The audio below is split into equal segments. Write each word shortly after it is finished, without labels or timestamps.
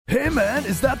man,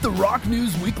 is that the Rock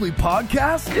News Weekly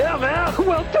podcast? Yeah, man.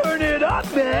 Well, turn it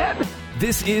up, man.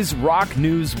 This is Rock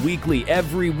News Weekly.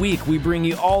 Every week we bring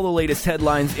you all the latest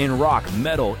headlines in rock,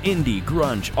 metal, indie,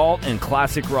 grunge, alt, and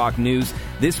classic rock news.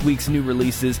 This week's new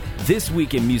releases, this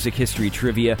week in music history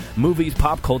trivia, movies,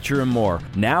 pop culture, and more.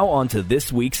 Now on to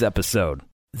this week's episode.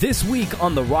 This week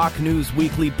on the Rock News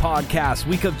Weekly podcast,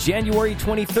 week of January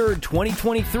 23rd,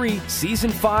 2023, Season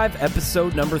 5,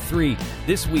 Episode number 3.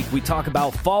 This week we talk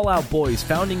about Fall Out Boy's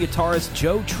founding guitarist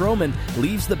Joe Trohman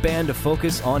leaves the band to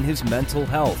focus on his mental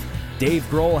health. Dave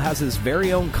Grohl has his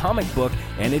very own comic book,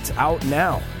 and it's out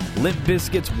now. Limp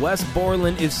Bizkit's Wes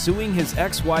Borland is suing his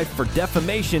ex-wife for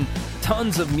defamation.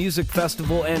 Tons of music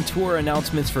festival and tour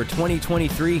announcements for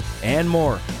 2023 and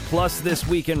more. Plus, this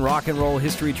week in rock and roll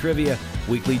history trivia,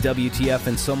 weekly WTF,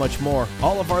 and so much more.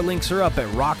 All of our links are up at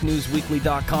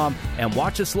rocknewsweekly.com, and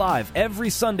watch us live every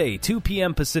Sunday, 2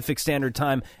 p.m. Pacific Standard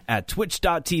Time at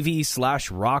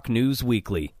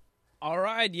twitch.tv/rocknewsweekly. All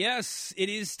right, yes, it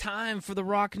is time for the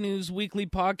Rock News Weekly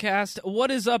podcast.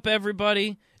 What is up,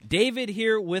 everybody? David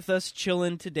here with us,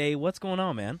 chilling today. What's going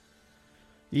on, man?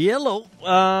 Yellow.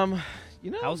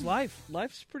 How's life?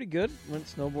 Life's pretty good. Went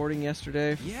snowboarding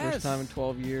yesterday for the first time in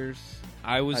 12 years.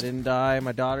 I didn't die.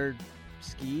 My daughter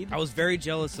skied. I was very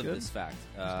jealous of Good. this fact.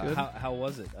 Good. How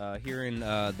was it here in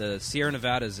the Sierra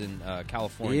Nevadas in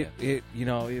California? It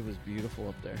was beautiful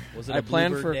up there. Was it I a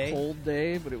planned bluebird for day? a cold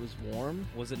day, but it was warm.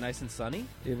 Was it nice and sunny?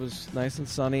 It was nice and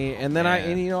sunny. And then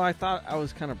man. I thought I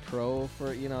was kind of pro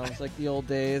for, it was like the old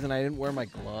days, and I didn't wear my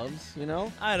gloves,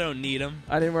 I don't need them.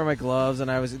 I didn't wear my gloves,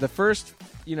 and I was the first,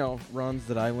 runs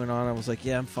that I went on, I was like,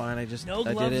 yeah, I'm fine. I No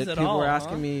did gloves it. at People all, were huh?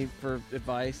 asking me for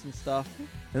advice and stuff.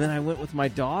 And then I went with my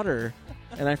daughter,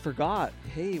 and I forgot,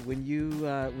 hey, when you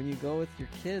go with your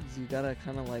kids, you got to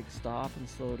kind of like stop and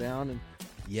slow down. And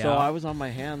so I was on my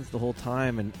hands the whole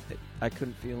time, and I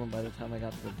couldn't feel them by the time I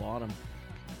got to the bottom.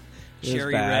 It was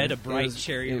Cherry bad. red, a bright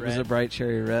cherry It red. was a bright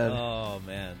cherry red. Oh,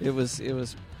 man. It was,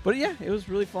 but yeah, it was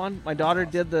really fun. My daughter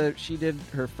she did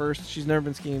her first, she's never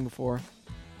been skiing before,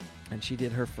 and she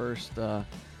did her first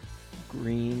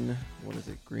green, I don't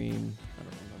remember,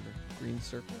 green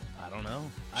circle? I don't know.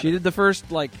 She did the first,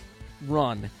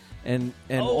 run, and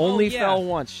only yeah. fell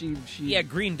once. She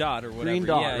green dot or whatever. green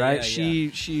dot, Yeah, right? yeah.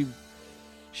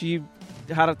 She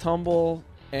had a tumble,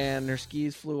 and her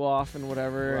skis flew off and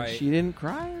whatever. Right. And she didn't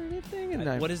cry or anything. And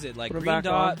I What is it? Like put her green back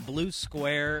dot, on. blue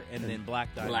square, and then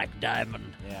black diamond. Black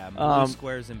diamond. Yeah, blue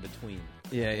squares in between.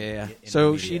 Yeah. In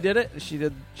So the she media. did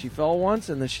it. She fell once,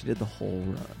 and then she did the whole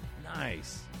run.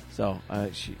 Nice. So I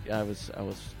was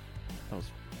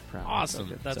proud. Awesome.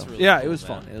 Of it. That's So, really yeah. cool, It was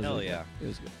man. fun. It was Hell really yeah. good. It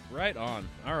was good. Right on.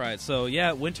 All right. So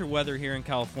yeah, winter weather here in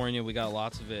California. We got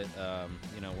lots of it.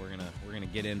 We're gonna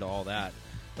get into all that.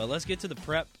 But let's get to the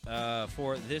prep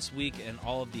for this week and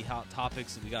all of the hot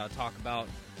topics that we got to talk about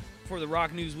for the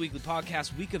Rock News Weekly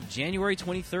podcast, week of January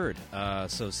 23rd.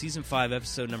 So Season 5,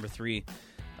 Episode number 3.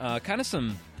 Kind of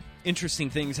some interesting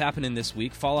things happening this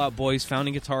week. Fall Out Boy's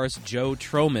founding guitarist Joe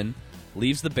Trohman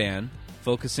leaves the band,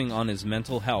 focusing on his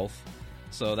mental health.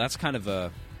 So that's kind of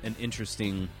an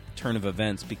interesting turn of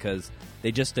events because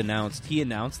he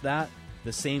announced that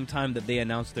the same time that they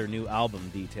announced their new album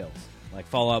details. Like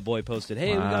Fall Out Boy posted,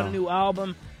 hey, we got a new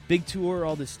album, big tour,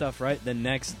 all this stuff, right? The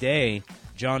next day,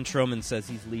 John Trohman says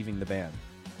he's leaving the band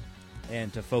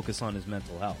and to focus on his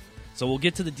mental health. So we'll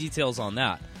get to the details on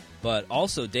that. But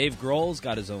also, Dave Grohl's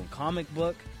got his own comic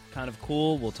book, kind of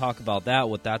cool. We'll talk about that,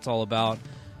 what that's all about.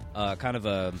 Kind of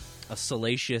a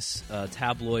salacious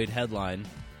tabloid headline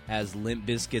as Limp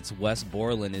Bizkit's Wes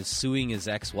Borland is suing his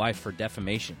ex-wife for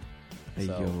defamation. Hey,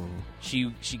 So yo.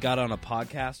 she got on a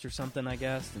podcast or something, I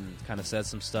guess, and kind of said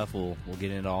some stuff. We'll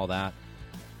get into all that.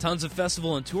 Tons of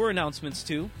festival and tour announcements,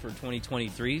 too, for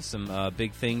 2023. Some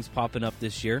big things popping up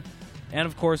this year. And,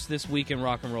 of course, this week in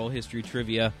rock and roll history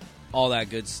trivia, all that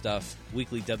good stuff.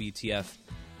 Weekly WTF.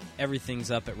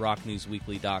 Everything's up at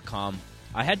rocknewsweekly.com.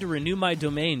 I had to renew my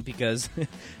domain because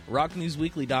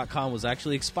rocknewsweekly.com was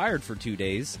actually expired for 2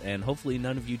 days, and hopefully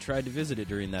none of you tried to visit it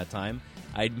during that time.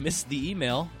 I'd missed the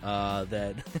email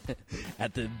that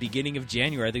at the beginning of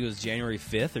January, I think it was January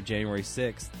 5th or January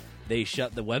 6th, they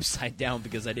shut the website down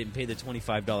because I didn't pay the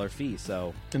 $25 fee.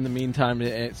 So In the meantime,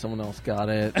 someone else got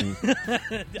it. And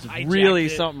hijacked really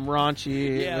it. something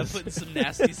raunchy. Yeah, putting some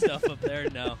nasty stuff up there.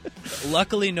 No.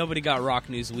 Luckily, nobody got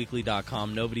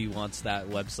rocknewsweekly.com. Nobody wants that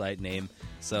website name.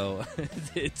 So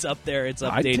it's up there. It's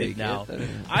I'd updated take now. it.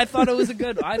 I thought it was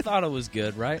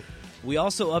good, right? We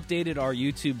also updated our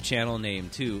YouTube channel name,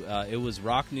 too. It was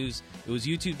Rock News. It was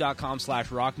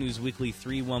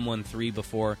youtube.com/rocknewsweekly3113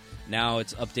 before. Now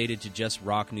it's updated to just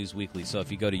Rock News Weekly. So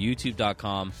if you go to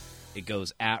youtube.com it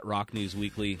goes at Rock News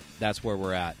Weekly. That's where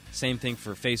we're at. Same thing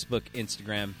for Facebook,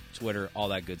 Instagram, Twitter, all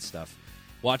that good stuff.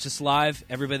 Watch us live.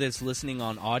 Everybody that's listening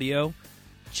on audio,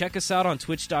 check us out on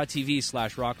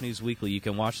twitch.tv/rocknewsweekly. You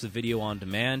can watch the video on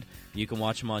demand. You can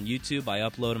watch them on YouTube. I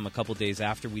upload them a couple days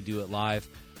after we do it live.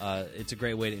 It's a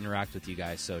great way to interact with you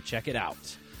guys, so check it out.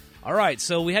 All right,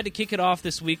 so we had to kick it off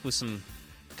this week with some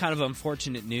kind of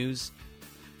unfortunate news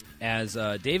as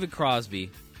David Crosby,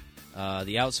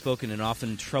 the outspoken and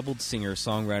often troubled singer,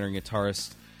 songwriter, and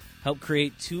guitarist, helped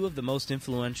create two of the most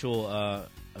influential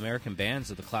American bands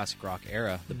of the classic rock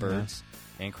era, the Byrds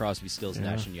and Crosby, Stills,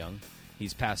 Nash & Young.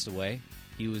 He's passed away.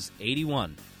 He was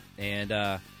 81. And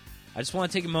I just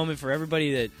want to take a moment for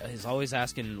everybody that is always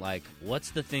asking, like,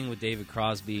 what's the thing with David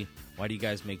Crosby? Why do you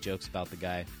guys make jokes about the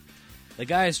guy? The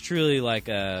guy is truly like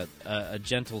a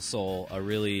gentle soul, a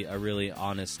really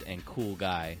honest and cool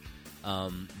guy.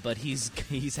 But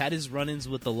he's had his run-ins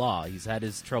with the law. He's had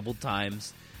his troubled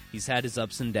times. He's had his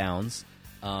ups and downs.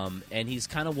 And he's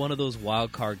kind of one of those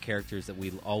wild card characters that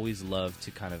we always love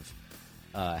to kind of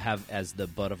have as the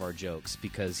butt of our jokes,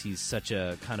 because he's such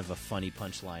a kind of a funny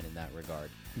punchline in that regard.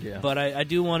 Yeah. But I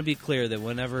do want to be clear that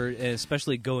whenever,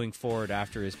 especially going forward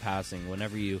after his passing,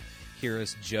 whenever you hear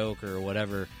us joke or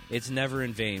whatever, it's never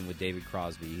in vain with David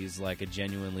Crosby. He's like a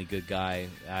genuinely good guy.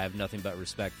 I have nothing but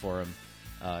respect for him.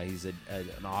 He's an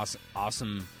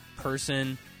awesome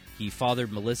person. He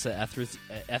fathered Melissa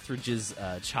Etheridge's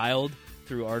child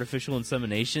through artificial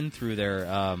insemination through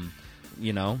their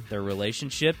their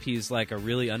relationship. He's like a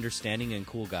really understanding and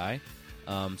cool guy.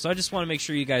 So I just want to make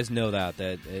sure you guys know that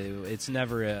it's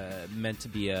never meant to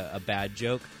be a bad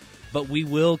joke. But we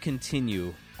will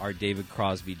continue our David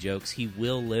Crosby jokes. He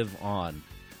will live on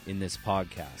in this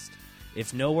podcast.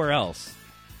 If nowhere else,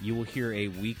 you will hear a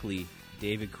weekly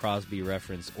David Crosby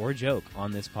reference or joke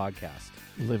on this podcast.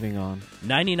 Living on.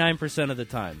 99% of the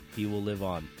time, he will live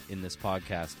on in this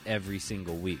podcast every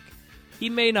single week.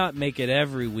 He may not make it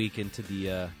every week into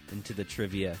the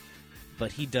trivia,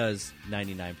 but he does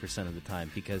 99% of the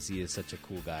time because he is such a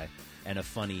cool guy and a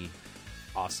funny,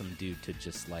 awesome dude to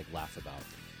just like laugh about.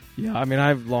 Yeah, I mean,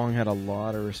 I've long had a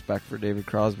lot of respect for David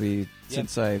Crosby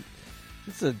since the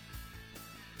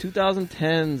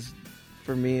 2010s.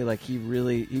 For me, like he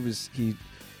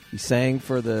sang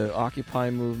for the Occupy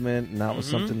movement, and that was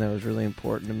something that was really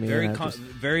important to me.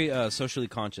 Very socially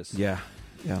conscious. Yeah.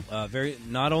 Very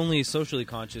not only socially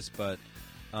conscious, but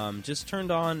just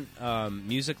turned on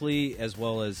musically as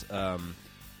well as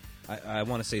I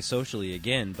want to say socially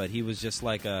again. But he was just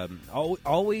like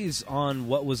always on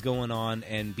what was going on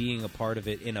and being a part of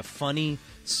it in a funny,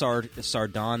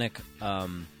 sardonic,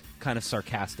 kind of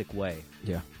sarcastic way.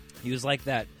 Yeah, he was like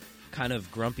that kind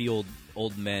of grumpy old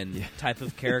men type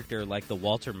of character, like the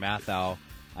Walter Matthau.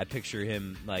 I picture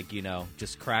him like,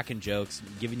 just cracking jokes,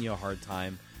 giving you a hard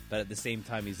time, but at the same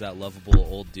time he's that lovable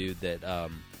old dude that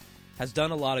has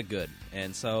done a lot of good.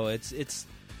 And so it's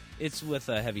with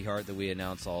a heavy heart that we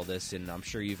announce all this, and I'm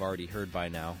sure you've already heard by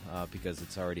now because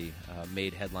it's already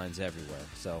made headlines everywhere.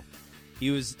 So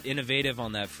he was innovative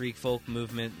on that freak folk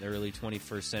movement in the early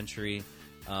 21st century.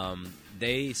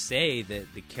 They say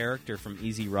that the character from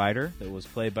Easy Rider that was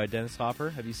played by Dennis Hopper.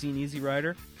 Have you seen Easy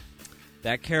Rider?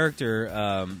 That character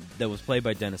that was played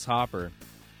by Dennis Hopper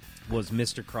was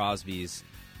Mr. Crosby's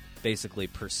basically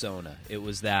persona. It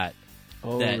was that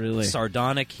really?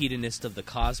 Sardonic hedonist of the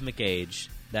cosmic age,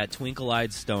 that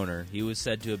twinkle-eyed stoner. He was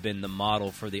said to have been the model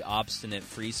for the obstinate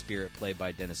free spirit played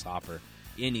by Dennis Hopper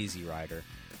in Easy Rider.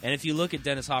 And if you look at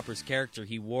Dennis Hopper's character,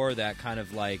 he wore that kind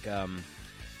of like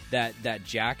that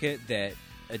jacket that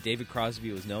David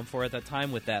Crosby was known for at that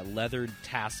time, with that leathered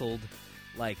tasseled,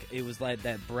 like it was like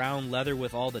that brown leather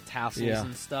with all the tassels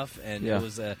and stuff, and it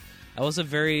was that was a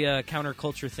very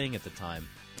counterculture thing at the time,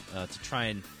 to try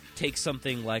and take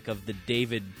something like of the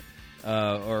David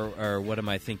or what am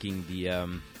I thinking, the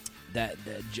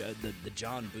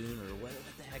John Boone, or what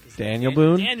the heck is Daniel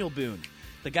Boone? Daniel Boone,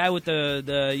 the guy with the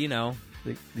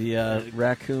the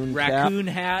raccoon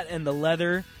hat and the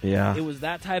leather. Yeah. It was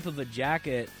that type of a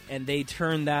jacket, and they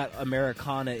turned that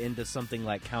Americana into something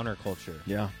like counterculture.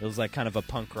 Yeah. It was like kind of a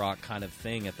punk rock kind of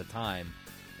thing at the time.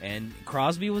 And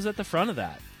Crosby was at the front of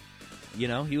that.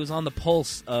 He was on the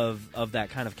pulse of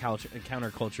that kind of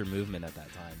counterculture movement at that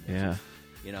time.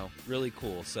 Yeah. Really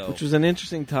cool. So, which was an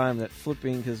interesting time, that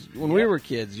flipping, because when we were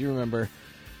kids, you remember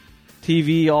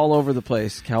TV all over the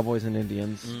place, Cowboys and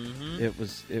Indians. Mm-hmm.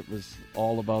 It was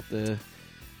all about the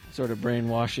sort of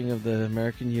brainwashing of the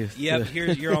American youth. Yep,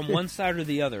 you're on one side or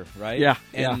the other, right? Yeah,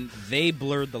 and they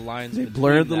blurred the lines. They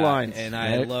blurred the lines, and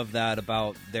I love that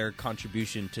about their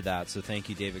contribution to that. So thank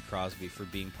you, David Crosby, for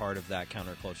being part of that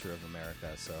counterculture of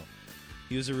America. So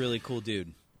He was a really cool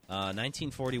dude.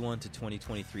 1941 to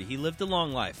 2023. He lived a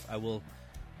long life. I will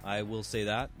say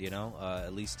that.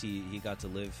 At least he got to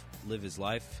live his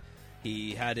life.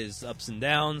 He had his ups and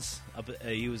downs.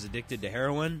 He was addicted to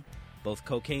heroin, both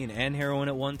cocaine and heroin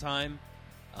at one time.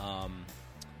 And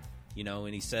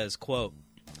he says, quote,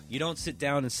 "You don't sit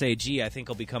down and say, gee, I think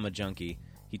I'll become a junkie."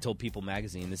 He told People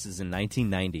magazine. This is in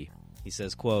 1990. He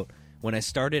says, quote, "When I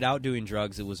started out doing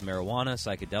drugs, it was marijuana,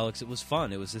 psychedelics. It was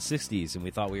fun. It was the 60s, and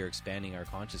we thought we were expanding our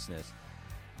consciousness.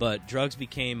 But drugs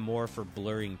became more for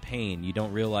blurring pain. You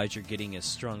don't realize you're getting as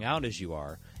strung out as you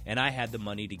are. And I had the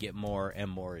money to get more and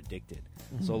more addicted."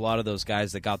 Mm-hmm. So a lot of those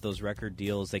guys that got those record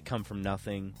deals, they come from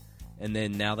nothing, and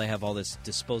then now they have all this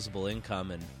disposable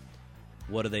income, and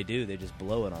what do? They just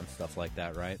blow it on stuff like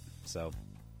that, right? So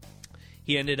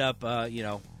he ended up,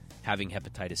 having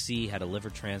hepatitis C, had a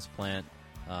liver transplant.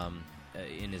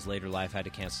 In his later life, had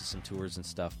to cancel some tours and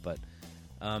stuff. But,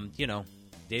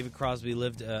 David Crosby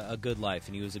lived a good life,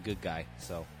 and he was a good guy.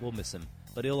 So we'll miss him.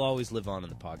 But he'll always live on in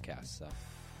the podcast. So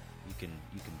you can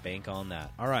bank on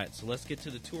that. All right, so let's get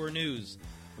to the tour news.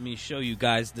 Let me show you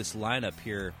guys this lineup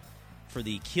here for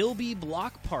the Kilby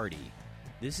Block Party.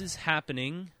 This is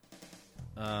happening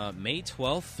May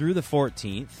 12th through the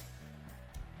 14th.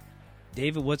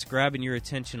 David, what's grabbing your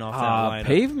attention off that lineup?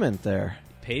 Pavement there.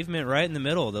 Pavement right in the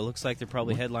middle. That looks like they're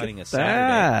probably headlining a Saturday.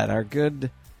 That our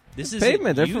good. This is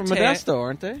Pavement. They're from Modesto,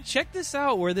 aren't they? Check this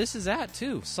out. Where this is at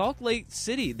too. Salt Lake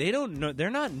City. They don't know. They're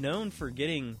not known for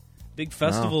getting big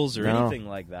festivals or anything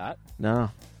like that.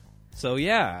 No. So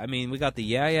yeah, I mean, we got the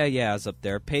Yeah Yeah Yeahs up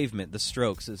there. Pavement, The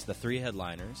Strokes is the three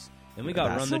headliners. Then we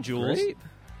got Run the Jewels. Great.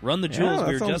 Run the Jewels.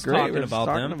 We were just talking about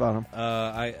them.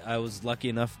 I I was lucky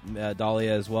enough,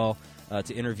 Dahlia as well,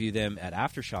 to interview them at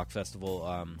Aftershock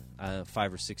Festival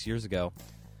 5 or 6 years ago.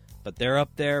 But they're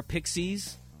up there.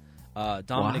 Pixies,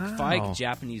 Dominic Fike,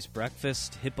 Japanese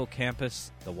Breakfast,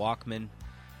 Hippocampus, The Walkmen.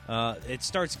 It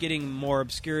starts getting more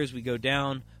obscure as we go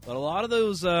down, but a lot of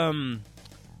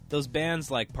those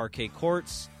bands like Parquet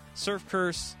Courts, Surf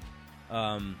Curse.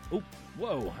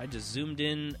 Whoa! I just zoomed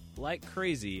in like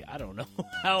crazy. I don't know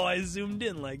how I zoomed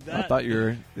in like that.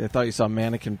 I thought you saw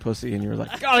Mannequin Pussy, and you were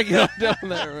like, "Gotta get down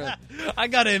there." I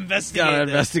gotta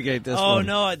investigate. This. Oh one.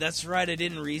 No, that's right. I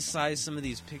didn't resize some of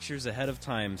these pictures ahead of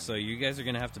time, so you guys are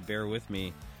gonna have to bear with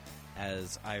me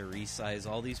as I resize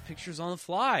all these pictures on the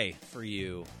fly for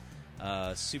you.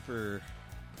 Super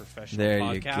professional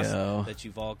podcast that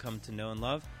you've all come to know and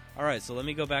love. All right, so let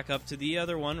me go back up to the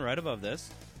other one right above this.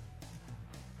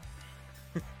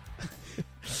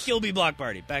 Kilby Block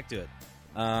Party. Back to it.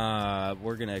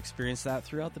 We're going to experience that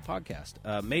throughout the podcast.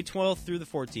 May 12th through the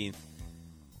 14th.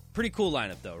 Pretty cool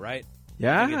lineup, though, right?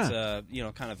 Yeah. I think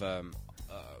it's, kind of a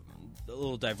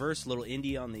little diverse, a little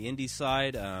indie on the indie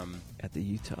side. At the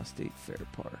Utah State Fair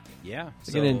Park. Yeah.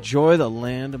 I can enjoy the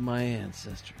land of my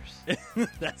ancestors.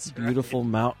 That's beautiful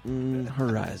mountain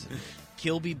horizon.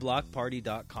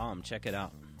 KilbyBlockParty.com. Check it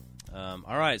out. All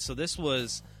right, so this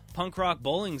was Punk Rock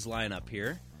Bowling's lineup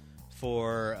here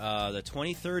for the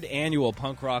 23rd Annual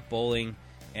Punk Rock Bowling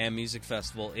and Music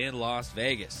Festival in Las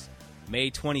Vegas,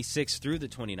 May 26th through the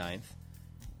 29th.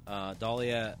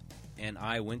 Dahlia and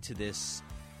I went to this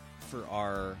for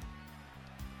our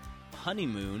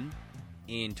honeymoon.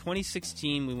 In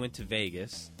 2016, we went to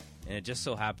Vegas, and it just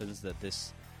so happens that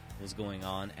this was going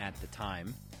on at the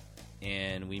time,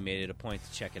 and we made it a point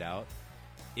to check it out.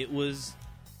 It was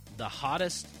the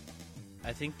hottest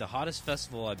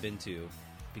festival I've been to,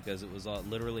 because it was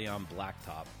literally on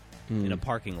blacktop in a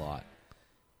parking lot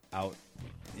out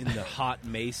in the hot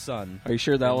May sun. Are you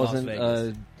sure that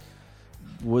wasn't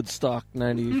Woodstock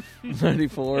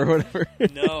 94 or whatever?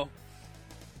 No.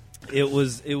 It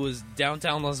was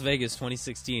downtown Las Vegas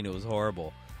 2016. It was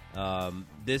horrible.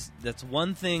 That's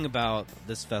one thing about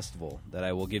this festival that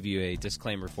I will give you a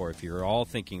disclaimer for if you're all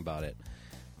thinking about it.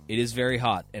 It is very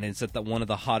hot, and it's at one of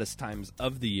the hottest times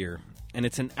of the year, and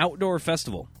it's an outdoor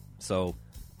festival. So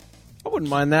I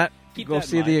wouldn't mind that. Go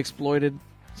see The Exploited.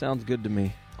 Sounds good to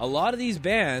me. A lot of these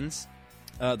bands,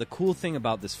 the cool thing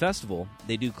about this festival,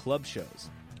 they do club shows.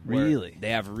 Really? They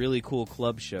have really cool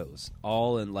club shows,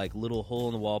 all in like little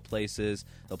hole-in-the-wall places.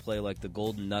 They'll play like the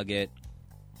Golden Nugget,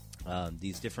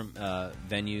 these different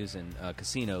venues and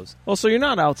casinos. Well, so you're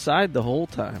not outside the whole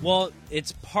time. Well,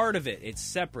 it's part of it. It's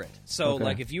separate. So,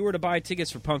 like, if you were to buy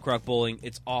tickets for Punk Rock Bowling,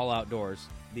 it's all outdoors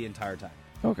the entire time.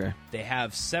 Okay. They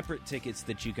have separate tickets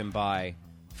that you can buy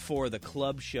for the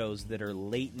club shows that are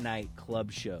late-night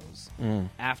club shows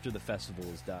after the festival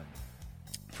is done.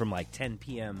 From like 10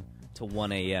 p.m. to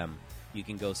 1 a.m., you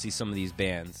can go see some of these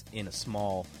bands in a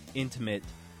small, intimate,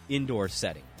 indoor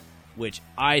setting, which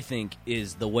I think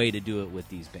is the way to do it with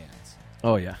these bands.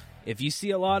 Oh, yeah. If you see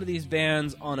a lot of these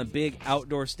bands on a big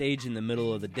outdoor stage in the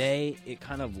middle of the day, it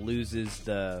kind of loses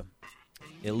the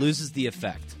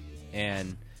effect.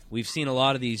 And we've seen a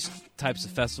lot of these types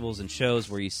of festivals and shows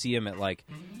where you see them at like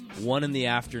 1 in the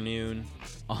afternoon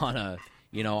on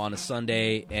a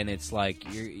Sunday, and it's like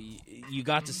you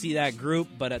got to see that group,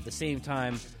 but at the same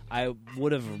time, I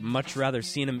would have much rather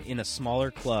seen them in a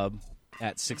smaller club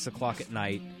at 6 o'clock at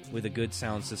night with a good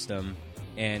sound system,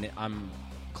 and I'm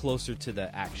closer to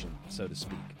the action, so to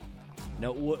speak.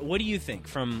 Now, what do you think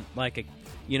from like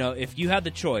if you had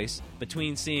the choice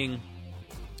between seeing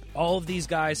all of these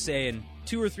guys, say in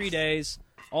 2 or 3 days,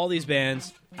 all these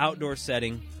bands, outdoor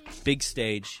setting, big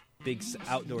stage, big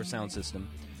outdoor sound system,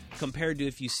 compared to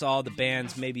if you saw the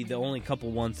bands, maybe the only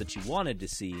couple ones that you wanted to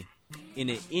see, in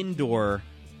an indoor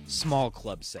small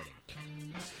club setting?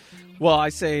 Well, I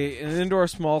say in an indoor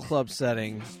small club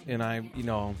setting, and I,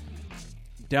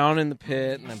 down in the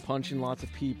pit, and I'm punching lots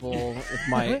of people.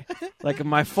 If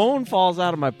my phone falls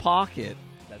out of my pocket,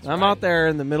 I'm out there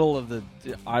in the middle of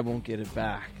I won't get it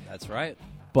back. That's right.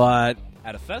 But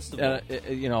at a festival,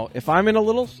 if I'm in a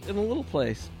little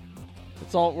place,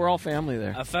 we're all family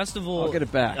there. A festival, I'll get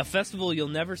it back. A festival, you'll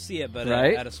never see it, but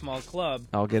right? at a small club,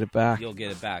 I'll get it back. You'll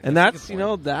get it back. And that's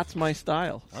that's my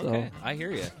style. Okay, so. I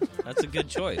hear you. That's a good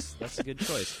choice.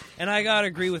 And I gotta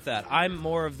agree with that. I'm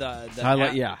more of the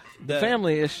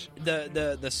family-ish,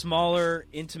 the smaller,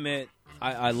 intimate.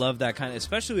 I love that kind of,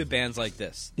 especially with bands like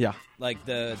this. Yeah. Like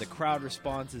the crowd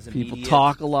response is immediate. People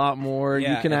talk a lot more.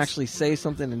 Yeah, you can actually say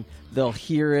something and they'll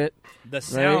hear it. The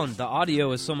sound, right? The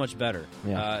audio is so much better.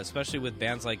 Yeah. Especially with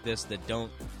bands like this that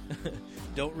don't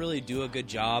really do a good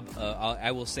job.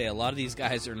 I will say a lot of these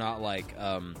guys are not like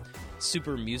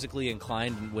super musically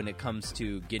inclined when it comes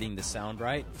to getting the sound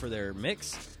right for their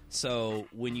mix. So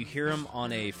when you hear them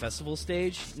on a festival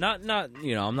stage, not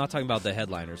I'm not talking about the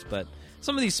headliners, but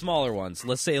some of these smaller ones,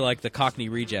 let's say like the Cockney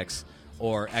Rejects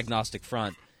or Agnostic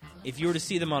Front, if you were to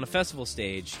see them on a festival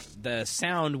stage, the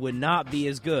sound would not be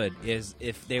as good as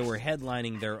if they were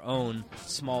headlining their own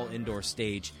small indoor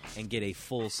stage and get a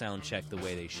full sound check the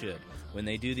way they should. When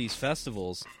they do these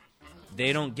festivals,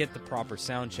 they don't get the proper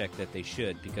sound check that they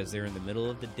should because they're in the middle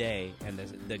of the day, and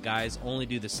the guys only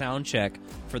do the sound check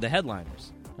for the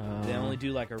headliners. They only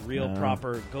do like a real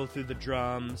proper go through the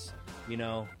drums,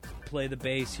 play the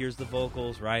bass, here's the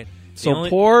vocals, right? So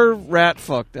poor rat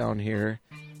fuck down here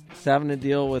is having to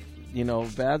deal with,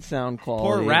 bad sound quality.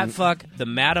 Poor rat fuck, the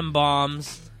Madam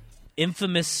Bombs,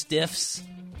 Infamous Stiffs,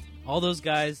 all those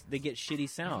guys, they get shitty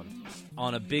sound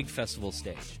on a big festival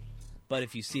stage. But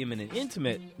if you see them in an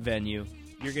intimate venue,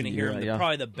 you're going to hear them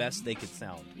probably the best they could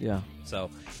sound. Yeah. So,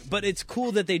 but it's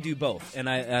cool that they do both, and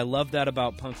I love that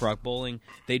about Punk Rock Bowling.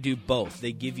 They do both.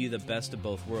 They give you the best of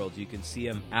both worlds. You can see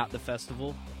them at the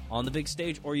festival on the big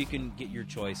stage, or you can get your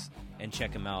choice and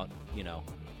check them out,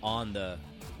 on the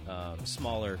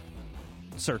smaller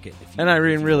circuit.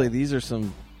 Really, these are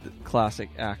some classic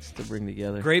acts to bring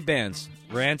together. Great bands.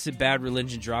 Rancid, Bad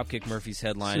Religion, Dropkick Murphys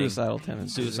headlining.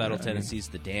 Suicidal Tendencies,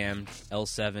 The Damned,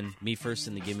 L7, Me First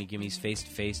and the Gimme Gimmes, Face to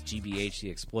Face, GBH, The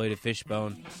Exploited,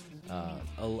 Fishbone.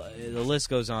 The list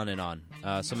goes on and on.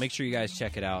 So make sure you guys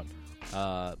check it out.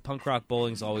 Punk Rock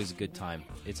Bowling's always a good time.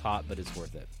 It's hot, but it's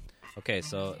worth it. Okay,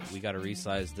 so we got to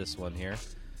resize this one here.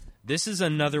 This is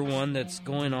another one that's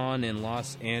going on in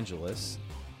Los Angeles.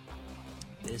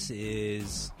 This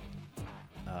is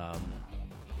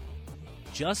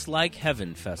Just Like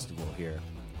Heaven Festival here.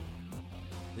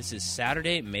 This is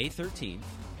Saturday, May 13th,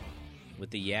 with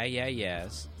the Yeah Yeah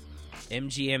Yeahs.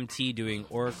 MGMT doing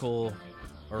Oracular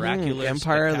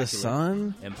Empire of the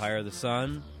Sun. Empire of the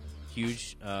Sun.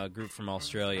 Huge group from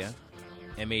Australia.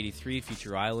 M83,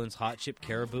 Future Islands, Hot Chip,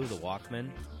 Caribou, The Walkmen.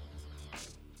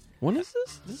 When is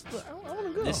this? I want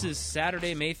to go. This is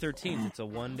Saturday, May 13th. It's a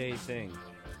one-day thing.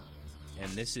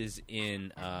 And this is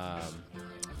in, I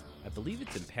believe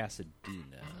it's in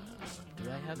Pasadena. Do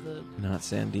I have the... Not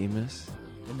San Dimas.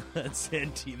 Not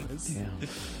San Dimas. Damn.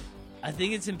 I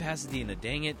think it's in Pasadena.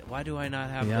 Dang it. Why do I not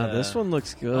have this one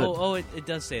looks good. Oh, it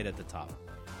does say it at the top.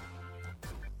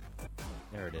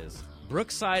 There it is.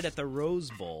 Brookside at the Rose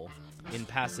Bowl in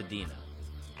Pasadena.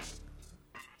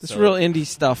 This real indie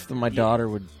stuff that my daughter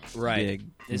would dig.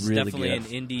 It's really definitely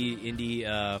get. an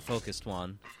indie focused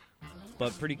one.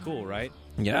 But pretty cool, right?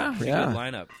 Yeah, Pretty good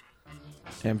lineup.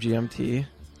 MGMT.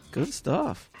 Good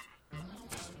stuff.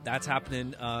 That's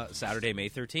happening Saturday, May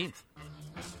 13th.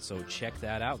 So check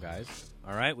that out, guys.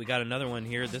 All right, we got another one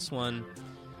here. This is one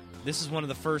of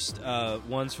the first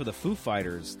ones for the Foo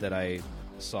Fighters that I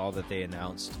saw that they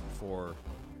announced for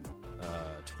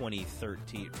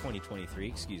 2023,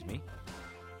 excuse me.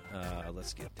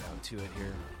 Let's get down to it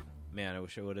here. Man, I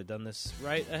wish I would have done this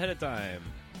right ahead of time.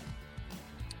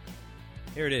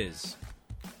 Here it is.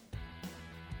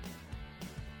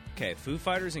 Okay, Foo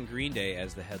Fighters and Green Day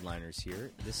as the headliners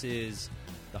here. This is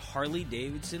the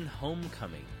Harley-Davidson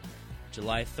Homecoming,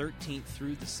 July 13th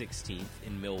through the 16th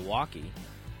in Milwaukee.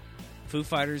 Foo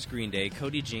Fighters, Green Day,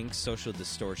 Cody Jinks, Social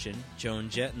Distortion, Joan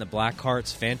Jett and the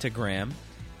Blackhearts, Fantagram,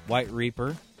 White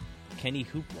Reaper, Kenny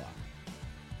Hoopla.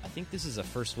 I think this is a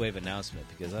first wave announcement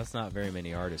because that's not very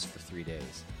many artists for 3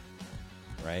 days,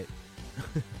 right?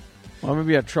 Well,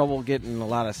 maybe I had trouble getting a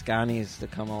lot of Scanies to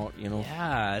come out, you know.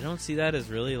 Yeah, I don't see that as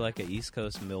really like a East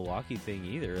Coast Milwaukee thing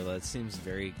either. That seems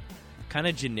very kind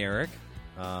of generic.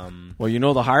 Well, you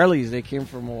know the Harleys, they came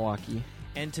from Milwaukee.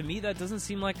 And to me, that doesn't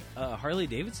seem like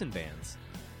Harley-Davidson bands.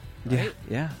 Right?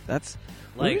 Yeah, that's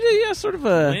like sort of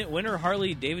a. When are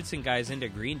Harley-Davidson guys into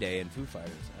Green Day and Foo Fighters?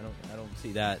 I don't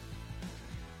see that.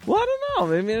 Well, I don't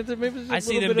know. I mean, maybe it's I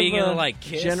see them being into like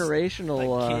Kiss, generational,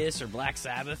 like Kiss or Black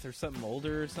Sabbath or something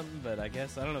older or something. But I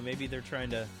guess I don't know. Maybe they're trying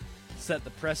to set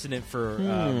the precedent for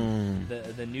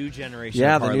the new generation.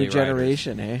 Yeah, of the Harley new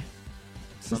generation, riders.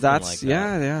 That's like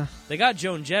that. Yeah. They got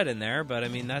Joan Jett in there, but I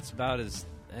mean that's about as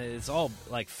it's all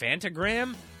like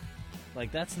Fantagram.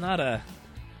 Like that's not a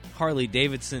Harley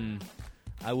Davidson.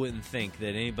 I wouldn't think that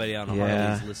anybody on a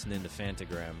Harley is listening to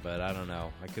Fantagram, but I don't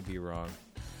know. I could be wrong.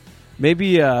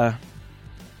 Maybe, what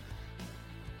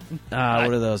are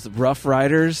those? Rough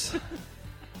Riders?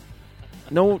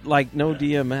 No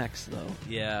DMX, though.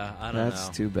 Yeah, I don't know. That's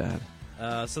too bad.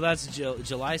 So that's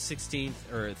July 16th,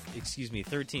 or excuse me,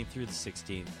 13th through the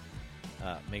 16th.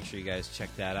 Make sure you guys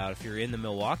check that out. If you're in the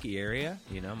Milwaukee area,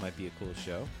 it might be a cool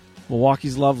show.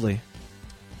 Milwaukee's lovely.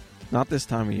 Not this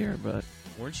time of year, but...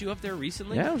 Weren't you up there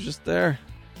recently? Yeah, I was just there.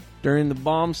 During the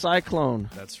bomb cyclone.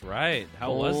 That's right.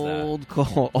 How was that?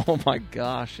 Cold. Oh my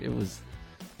gosh, it was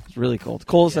really cold.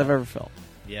 Coldest I've ever felt.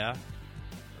 Yeah.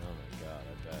 Oh my god,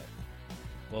 I bet.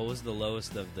 What was the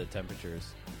lowest of the temperatures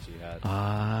that you had?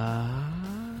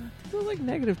 It was like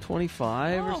negative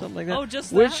 25 or something like that. Oh,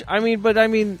 just which that? I mean,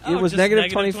 it was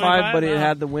negative 25, but it wow.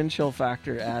 had the wind chill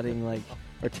factor adding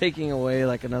or taking away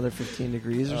like another 15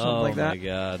 degrees or something like that. Oh my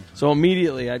god. So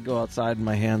immediately I'd go outside and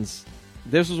my hands.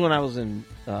 This was when I was in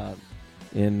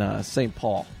St.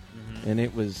 Paul, and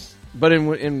it was. But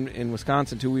in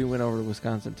Wisconsin too, we went over to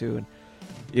Wisconsin too, and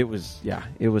it was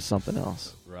something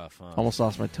else. Rough, huh? Almost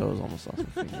lost my toes. Almost lost my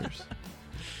fingers.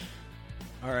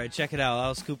 All right, check it out.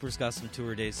 Alice Cooper's got some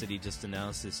tour dates that he just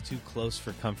announced. His Too Close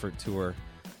for Comfort tour.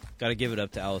 Got to give it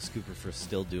up to Alice Cooper for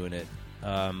still doing it.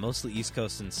 Mostly East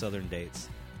Coast and Southern dates.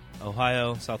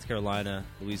 Ohio, South Carolina,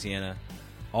 Louisiana,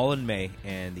 all in May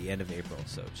and the end of April.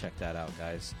 So check that out,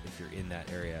 guys, if you're in that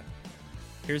area.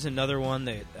 Here's another one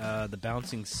that the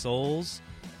Bouncing Souls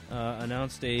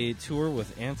announced a tour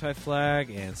with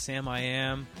Anti-Flag and Sam I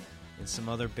Am and some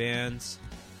other bands.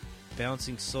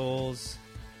 Bouncing Souls.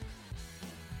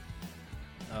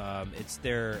 It's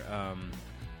their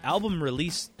album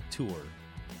release tour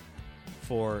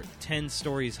for 10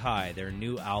 Stories High, their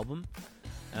new album.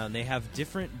 They have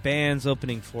different bands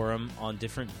opening for them on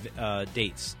different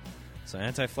dates. So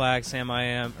Anti-Flag, Sam I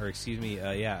Am,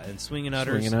 and Swingin'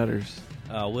 Utters. Swingin' Utters.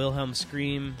 Wilhelm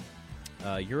Scream,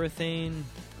 Urethane,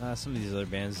 some of these other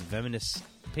bands, Venomous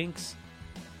Pinks,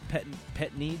 Pet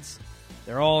Needs.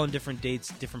 They're all on different dates,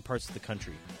 different parts of the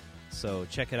country. So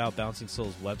check it out, Bouncing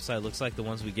Souls website. Looks like the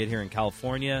ones we get here in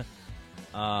California.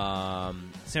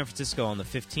 San Francisco on the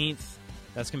 15th.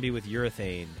 That's going to be with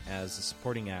Urethane as a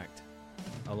supporting act,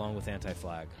 along with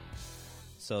Anti-Flag.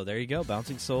 So there you go,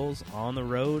 Bouncing Souls on the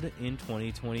road in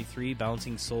 2023,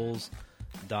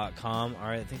 bouncingsouls.com. All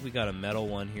right, I think we got a metal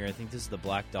one here. I think this is the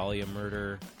Black Dahlia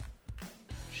Murder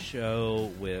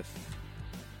show with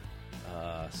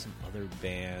some other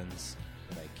bands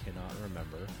that I cannot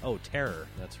remember. Oh, Terror,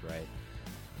 that's right.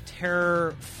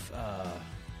 Terror,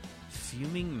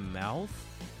 Fuming Mouth?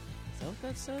 Is that what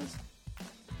that says?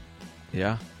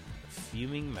 Yeah.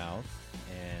 Fuming Mouth,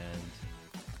 and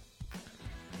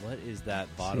what is that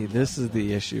bottom? See, this is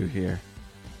the issue here.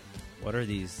 What are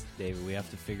these, David? We have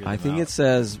to figure them out. I think it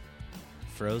says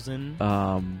Frozen.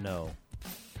 No.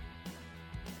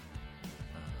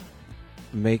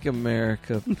 Make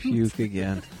America Puke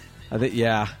Again. I think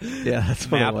that's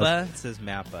what it was. Mappa. It says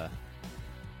Mappa.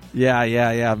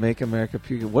 Yeah. Make America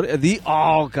Puke. What are the?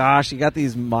 Oh gosh, you got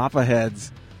these Mappa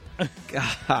heads.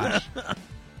 Gosh.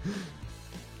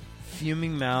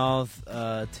 Fuming Mouth,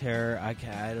 Terror. I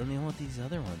don't know what these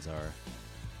other ones are.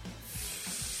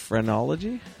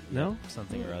 Phrenology? No?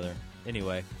 Something or other.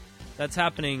 Anyway, that's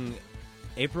happening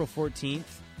April 14th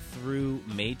through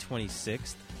May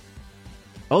 26th.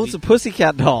 Oh, it's the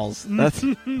Pussycat Dolls. That's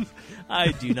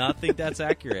I do not think that's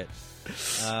accurate.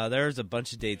 There's a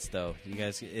bunch of dates, though. You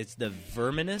guys, it's the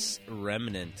Verminous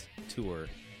Remnant Tour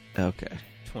okay.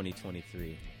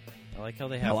 2023. I like how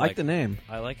they have. I like the name.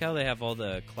 I like how they have all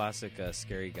the classic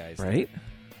scary guys. Right.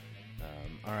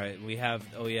 All right, we have.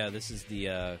 Oh yeah, this is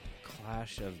the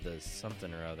Clash of the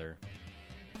something or other.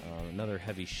 Another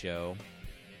heavy show.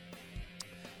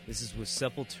 This is with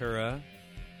Sepultura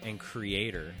and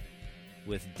Creator,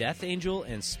 with Death Angel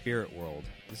and Spirit World.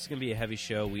 This is going to be a heavy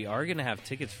show. We are going to have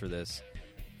tickets for this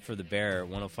for the Bear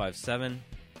 1057.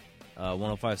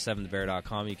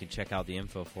 1057thebear.com. You can check out the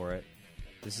info for it.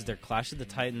 This is their Clash of the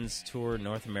Titans Tour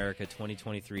North America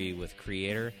 2023 with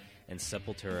Creator and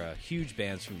Sepultura. Huge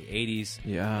bands from the 80s.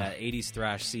 Yeah. That 80s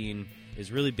thrash scene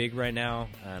is really big right now,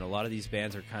 and a lot of these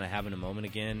bands are kind of having a moment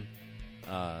again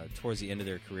towards the end of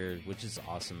their career, which is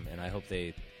awesome. And I hope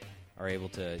they are able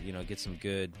to, get some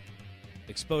good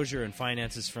exposure and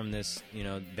finances from this.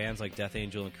 Bands like Death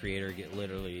Angel and Creator get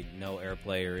literally no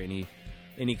airplay or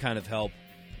any kind of help,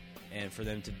 and for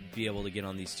them to be able to get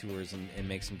on these tours and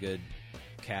make some good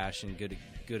cash and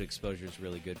good exposure is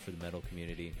really good for the metal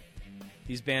community.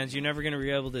 These bands, you're never going to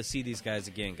be able to see these guys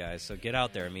again, guys. So get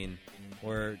out there. I mean,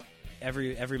 we're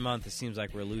every month it seems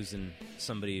like we're losing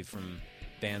somebody from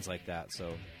bands like that.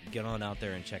 So get on out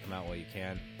there and check them out while you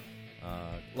can.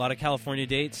 A lot of California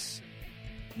dates.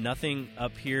 Nothing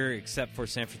up here except for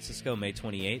San Francisco, May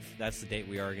 28th. That's the date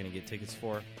we are going to get tickets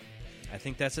for. I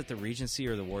think that's at the Regency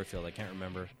or the Warfield. I can't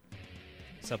remember.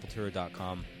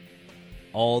 Sepultura.com.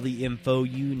 All the info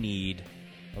you need.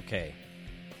 Okay.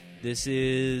 This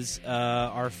is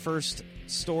our first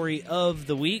story of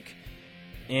the week.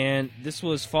 And this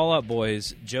was Fall Out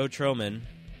Boy's Joe Trohman.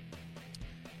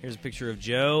 Here's a picture of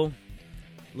Joe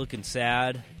looking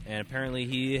sad. And apparently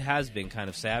he has been kind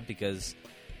of sad because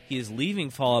he is leaving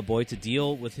Fall Out Boy to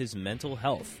deal with his mental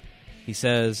health. He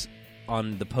says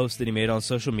on the post that he made on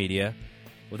social media,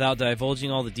 "Without divulging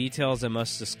all the details, I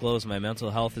must disclose my mental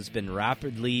health has been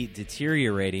rapidly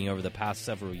deteriorating over the past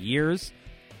several years.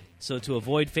 So to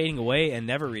avoid fading away and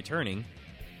never returning,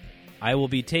 I will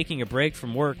be taking a break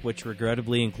from work, which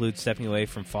regrettably includes stepping away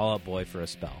from Fall Out Boy for a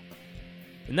spell."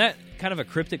 Isn't that kind of a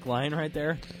cryptic line right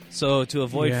there? So to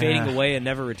avoid fading away and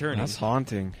never returning. That's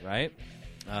haunting. Right?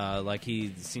 Like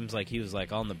he seems like he was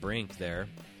like on the brink there.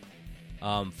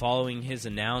 Following his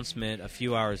announcement a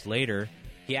few hours later,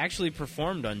 he actually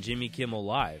performed on Jimmy Kimmel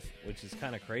Live, which is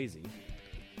kind of crazy.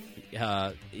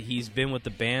 He's been with the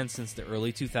band since the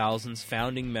early 2000s,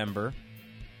 founding member,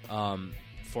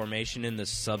 formation in the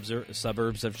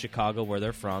suburbs of Chicago where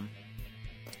they're from.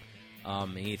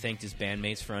 He thanked his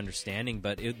bandmates for understanding,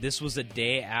 but this was a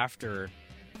day after,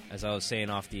 as I was saying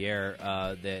off the air,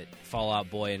 that Fall Out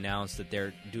Boy announced that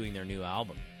they're doing their new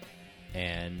album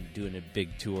and doing a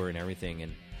big tour and everything.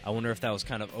 And I wonder if that was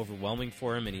kind of overwhelming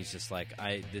for him, and he's just like,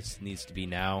 this needs to be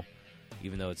now,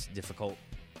 even though it's difficult.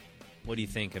 What do you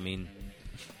think? I mean,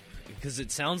 because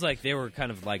it sounds like they were kind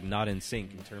of like not in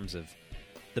sync in terms of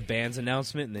the band's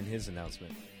announcement and then his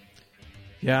announcement.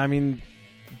 Yeah, I mean,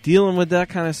 dealing with that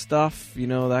kind of stuff,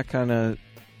 that kind of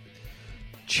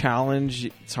challenge,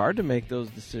 it's hard to make those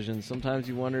decisions. Sometimes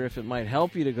you wonder if it might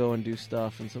help you to go and do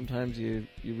stuff, and sometimes you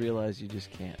realize you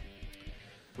just can't.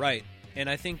 Right. And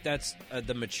I think that's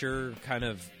the mature kind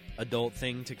of adult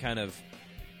thing to kind of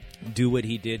do what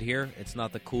he did here. It's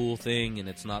not the cool thing, and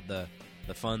it's not the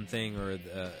fun thing, or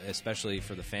especially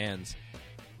for the fans,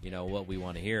 what we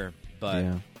want to hear. But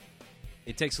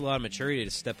it takes a lot of maturity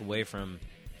to step away from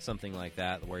something like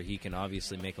that, where he can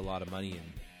obviously make a lot of money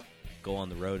and go on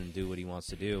the road and do what he wants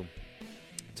to do,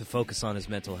 to focus on his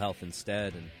mental health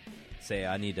instead and say,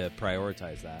 I need to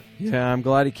prioritize that. Yeah, I'm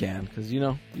glad he can, because,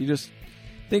 you just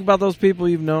think about those people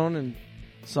you've known and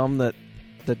some that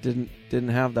didn't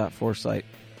have that foresight.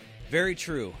 Very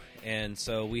true. And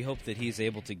so we hope that he's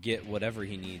able to get whatever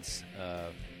he needs,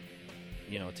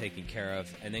 taken care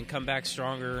of, and then come back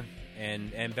stronger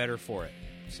and better for it.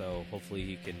 So hopefully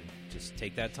he can just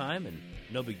take that time, and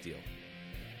no big deal.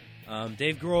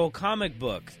 Dave Grohl comic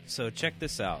book. So check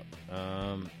this out.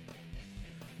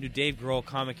 New Dave Grohl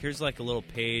comic. Here's like a little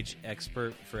page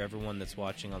expert for everyone that's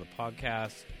watching on the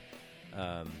podcast.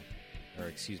 On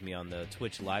the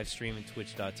Twitch live stream and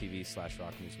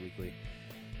twitch.tv/rocknewsweekly.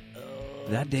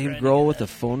 That Dave Grohl with a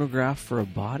phonograph for a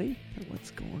body?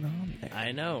 What's going on there?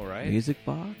 I know, right? Music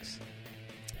box?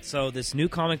 So this new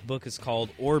comic book is called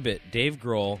Orbit, Dave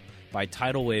Grohl, by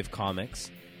Tidal Wave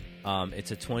Comics.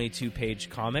 It's a 22-page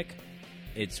comic.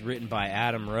 It's written by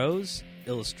Adam Rose,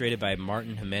 illustrated by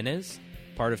Martin Jimenez,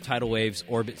 part of Tidal Wave's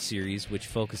Orbit series, which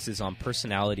focuses on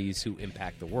personalities who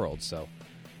impact the world. So,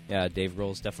 yeah, Dave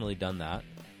Grohl's definitely done that.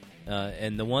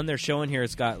 And the one they're showing here,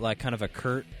 it's got like kind of a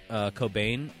Kurt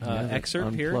Cobain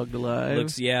excerpt here. Unplugged Alive.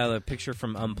 Looks, the picture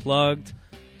from Unplugged.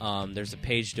 There's a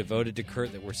page devoted to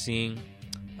Kurt that we're seeing.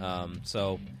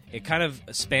 So it kind of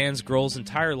spans Grohl's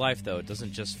entire life, though. It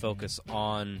doesn't just focus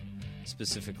on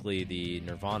specifically the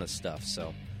Nirvana stuff.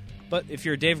 So, but if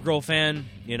you're a Dave Grohl fan,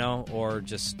 or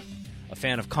just a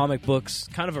fan of comic books,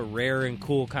 kind of a rare and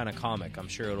cool kind of comic, I'm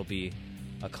sure it'll be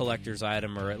a collector's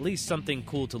item or at least something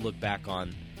cool to look back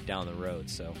on down the road.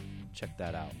 So check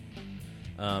that out.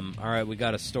 All right, we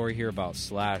got a story here about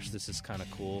Slash. This is kind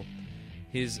of cool.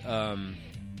 His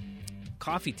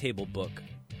coffee table book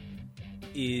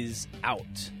is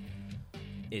out.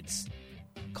 It's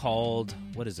called,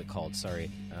 what is it called?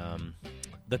 Sorry.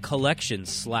 The Collection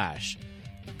Slash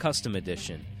Custom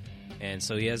Edition. And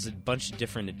so he has a bunch of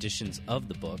different editions of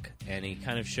the book, and he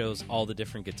kind of shows all the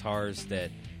different guitars that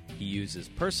he uses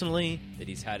personally, that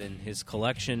he's had in his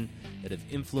collection, that have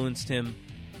influenced him.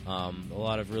 A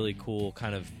lot of really cool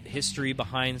kind of history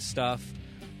behind stuff.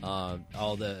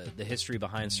 All the history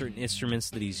behind certain instruments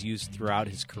that he's used throughout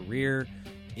his career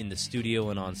in the studio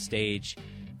and on stage.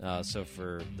 So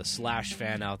for the Slash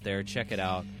fan out there, check it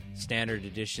out. Standard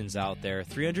editions out there.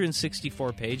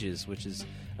 364 pages, which is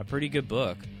a pretty good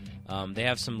book. They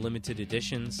have some limited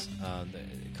editions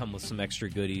that come with some extra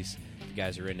goodies if you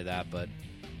guys are into that. But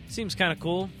it seems kind of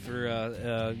cool for,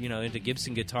 into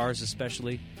Gibson guitars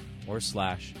especially, or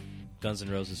Slash. Guns N'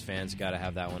 Roses fans, got to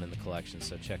have that one in the collection,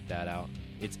 so check that out.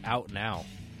 It's out now.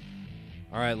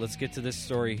 All right, let's get to this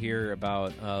story here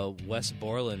about Wes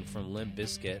Borland from Limp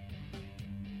Bizkit.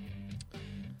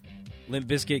 Limp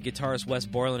Bizkit guitarist Wes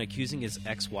Borland accusing his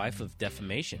ex-wife of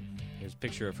defamation. Here's a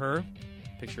picture of her,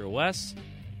 picture of Wes.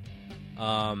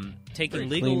 Taking very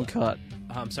legal... clean cut.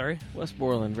 I'm sorry? Wes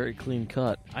Borland, very clean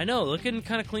cut. I know, looking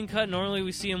kind of clean cut. Normally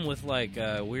we see him with like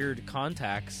weird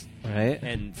contacts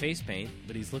and face paint,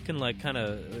 but he's looking like kind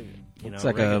of, It's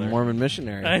like regular. a Mormon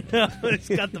missionary. I know. He's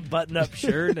got the button-up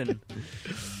shirt and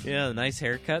nice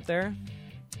haircut there.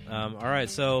 All right,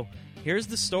 so here's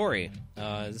the story.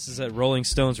 This is Rolling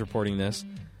Stone's reporting this.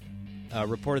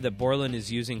 Reported that Borland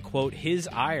is using, quote, his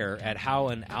ire at how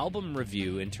an album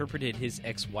review interpreted his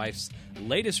ex-wife's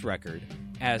latest record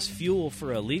as fuel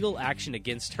for a legal action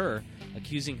against her,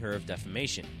 accusing her of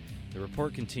defamation. The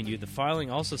report continued. The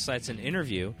filing also cites an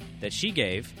interview that she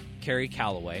gave, Carrie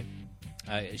Calloway.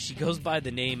 She goes by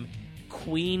the name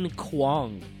Queen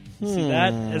Kwong. See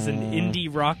that as an indie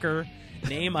rocker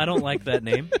name? I don't like that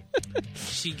name.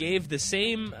 She gave the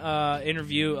same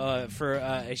interview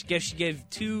I guess she gave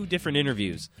two different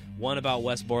interviews. One about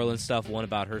Wes Borland stuff, one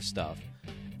about her stuff.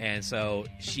 And so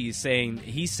he's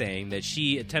saying that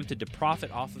she attempted to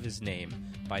profit off of his name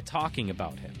by talking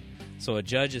about him. So a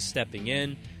judge is stepping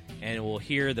in, and we'll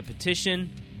hear the petition.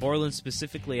 Borland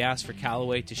specifically asked for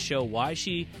Calloway to show why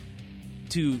she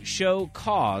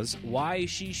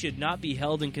should not be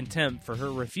held in contempt for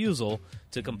her refusal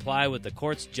to comply with the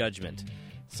court's judgment.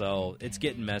 So it's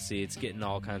getting messy. It's getting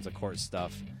all kinds of court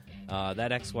stuff.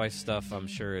 That ex-wife stuff, I'm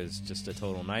sure, is just a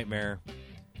total nightmare,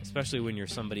 especially when you're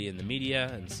somebody in the media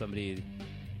and somebody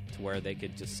to where they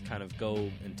could just kind of go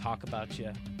and talk about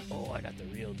you. Oh, I got the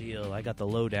real deal. I got the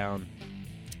lowdown.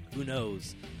 Who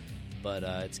knows? But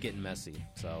it's getting messy.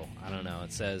 So I don't know.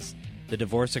 It says the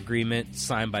divorce agreement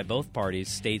signed by both parties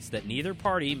states that neither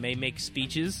party may make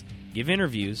speeches, give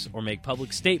interviews, or make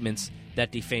public statements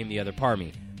that defame the other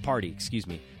party.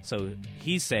 So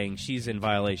he's saying she's in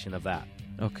violation of that.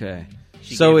 Okay.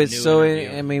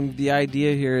 I mean, the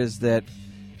idea here is that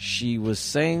she was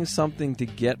saying something to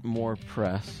get more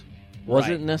press.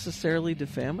 Wasn't necessarily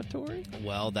defamatory?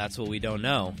 Well, that's what we don't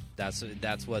know. That's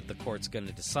what the court's going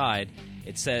to decide.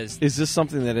 It says... Is this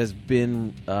something that has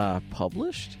been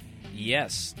published?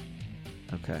 Yes.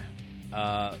 Okay.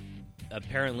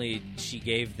 Apparently, she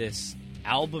gave this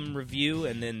album review,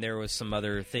 and then there was some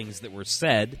other things that were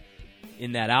said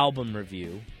in that album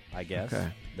review, I guess,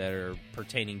 that are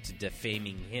pertaining to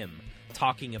defaming him,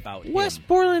 talking about him. Wes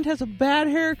Borland has a bad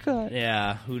haircut.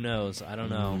 Yeah, who knows? I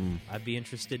don't know. I'd be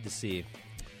interested to see.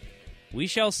 We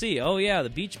shall see. Oh, yeah,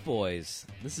 the Beach Boys.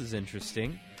 This is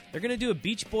interesting. They're going to do a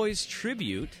Beach Boys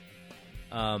tribute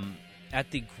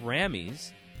at the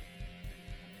Grammys.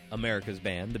 America's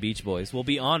band, the Beach Boys, will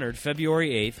be honored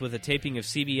February 8th with a taping of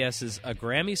CBS's A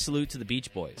Grammy Salute to the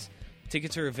Beach Boys.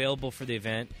 Tickets are available for the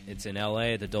event. It's in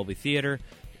L.A. at the Dolby Theater.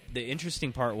 The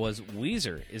interesting part was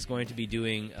Weezer is going to be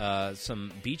doing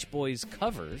some Beach Boys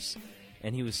covers,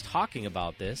 and he was talking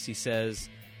about this. He says,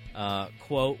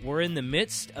 quote, we're in the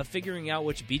midst of figuring out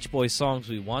which Beach Boys songs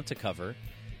we want to cover.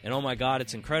 And oh my God,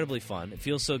 it's incredibly fun. It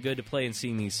feels so good to play and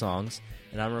sing these songs.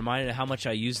 And I'm reminded of how much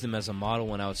I used them as a model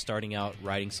when I was starting out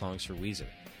writing songs for Weezer.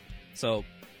 So,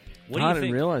 what do you think? I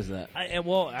didn't realize that.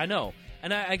 I know.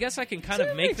 And I guess I can kind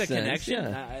of make the connection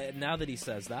yeah. now that he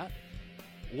says that.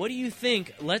 What do you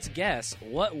think? Let's guess.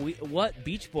 What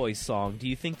Beach Boys song do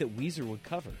you think that Weezer would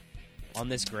cover on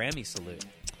this Grammy salute?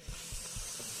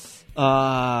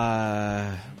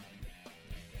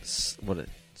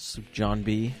 Sloop John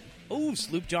B. Oh,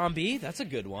 Sloop John B. That's a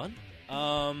good one.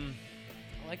 I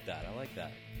like that.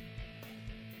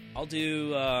 I'll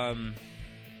do. What are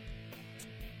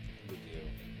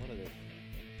they?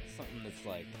 Something that's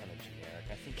like kind of generic.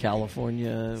 I think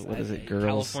California. What is it? Girls.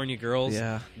 California Girls.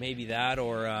 Yeah. Maybe that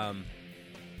or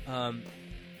fun.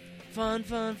 Dun,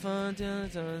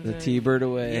 dun, The T-Bird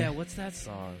Away. Yeah. What's that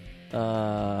song?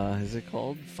 Is it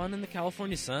called Fun in the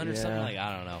California Sun or something like?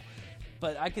 I don't know.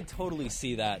 But I could totally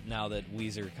see that now that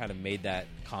Weezer kind of made that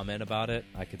comment about it.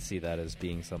 I could see that as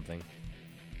being something.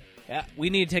 Yeah, we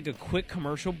need to take a quick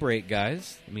commercial break,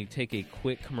 guys. Let me take a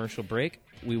quick commercial break.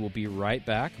 We will be right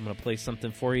back. I'm going to play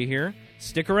something for you here.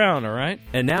 Stick around, all right?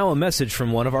 And now a message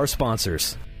from one of our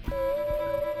sponsors.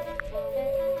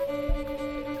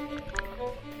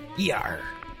 Yar.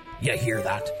 You hear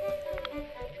that?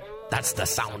 That's the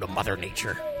sound of Mother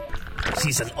Nature.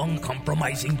 She's an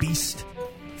uncompromising beast.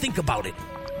 Think about it.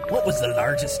 What was the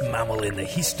largest mammal in the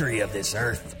history of this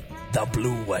earth? The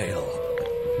blue whale.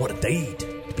 What did they eat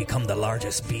to become the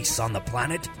largest beasts on the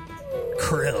planet?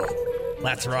 Krill.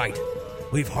 That's right.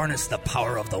 We've harnessed the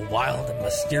power of the wild and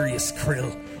mysterious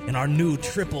krill in our new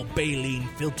triple baleen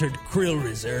filtered Krill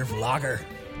Reserve lager.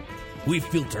 We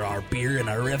filter our beer in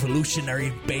a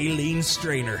revolutionary baleen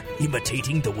strainer,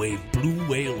 imitating the way blue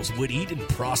whales would eat and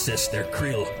process their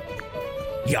krill.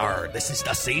 Yar, this is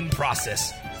the same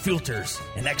process, filters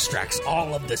and extracts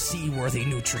all of the seaworthy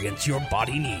nutrients your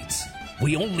body needs.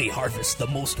 We only harvest the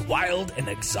most wild and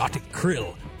exotic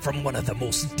krill from one of the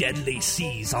most deadly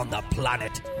seas on the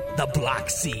planet, the Black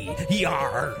Sea.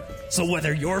 Yar! So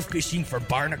whether you're fishing for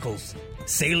barnacles,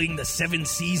 sailing the 7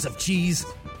 seas of cheese,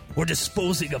 or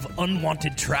disposing of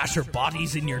unwanted trash or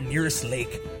bodies in your nearest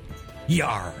lake,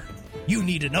 yar! You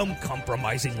need an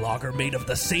uncompromising lager made of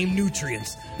the same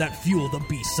nutrients that fuel the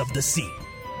beasts of the sea.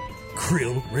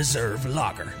 Krill Reserve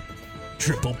Lager.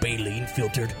 Triple baleen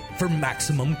filtered for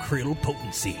maximum krill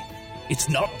potency. It's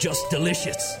not just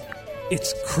delicious,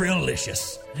 it's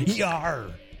krillicious. Yar!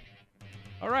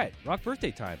 All right, rock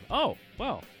birthday time. Oh,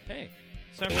 well, hey.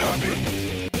 It's time for rock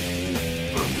birthday.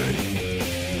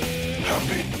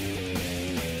 Happy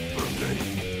birthday.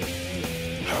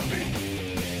 Happy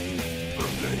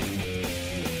birthday.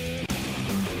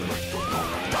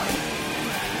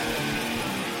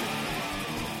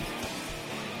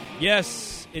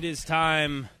 Yes, it is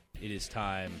time. It is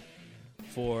time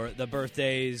for the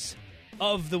birthdays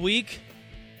of the week.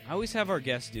 I always have our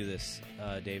guests do this,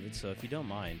 David, so if you don't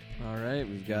mind. All right,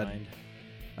 we've got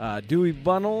Dewey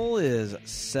Bunnell is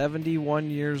 71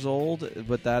 years old,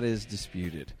 but that is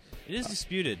disputed. It is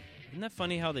disputed. Isn't that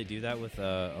funny how they do that with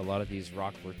a lot of these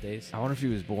rock birthdays? I wonder if he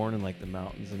was born in like the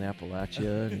mountains in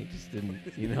Appalachia and he just didn't,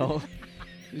 he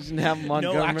just didn't have him on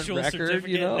no government actual record,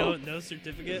 certificate, no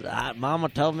certificate. Mama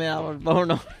told me I was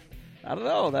born on. I don't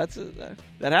know.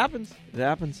 That happens. It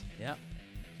happens. Yeah,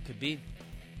 could be.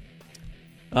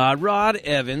 Rod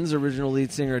Evans, original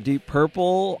lead singer of Deep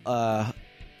Purple,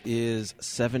 is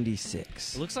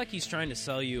 76. It looks like he's trying to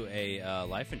sell you a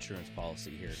life insurance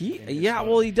policy here.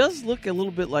 He does look a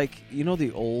little bit like,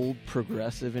 the old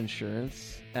Progressive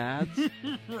insurance ads.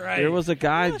 Right. There was a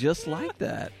guy just like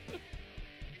that.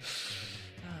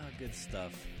 Good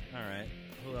stuff. All right.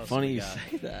 Who else Funny we you got?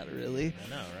 say that, really. I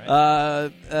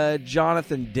know, right?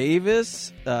 Jonathan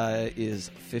Davis is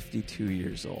 52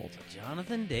 years old.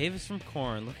 Jonathan Davis from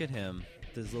Korn. Look at him.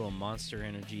 This little Monster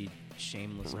Energy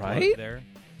shameless plug Right? there.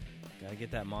 Gotta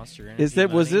get that Monster Energy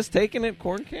money. Was this taken at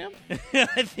Korn Camp?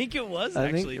 I think it was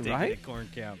actually taken right? at Korn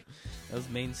Camp. That was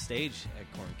main stage at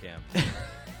Korn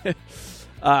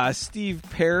Camp. Steve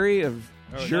Perry of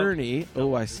Journey.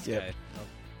 No, I this skipped. guy. Oh,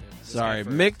 this Sorry. guy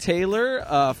first. Mick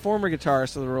Taylor, former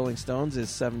guitarist of the Rolling Stones, is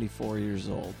 74 years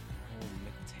old. Oh,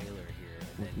 Mick Taylor here.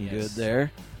 And Looking then, good there. And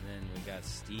then we got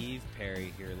Steve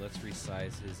Perry here. Let's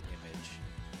resize his image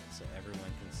so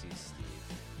everyone can see Steve.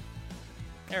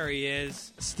 There he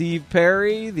is. Steve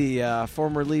Perry, the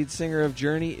former lead singer of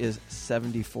Journey, is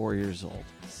 74 years old.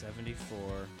 74.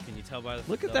 Can you tell by the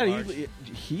Look at the that. large-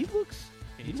 He looks.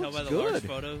 Can you he tell by looks the large good.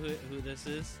 photo who this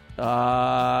is?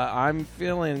 I'm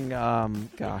feeling.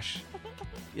 Gosh.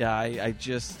 Yeah,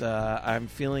 I'm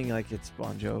feeling like it's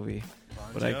Bon Jovi, Bon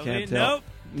but I Jovi? can't tell. Nope.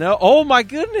 No. Oh my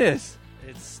goodness.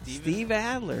 It's Steve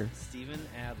Adler Steven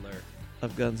Adler,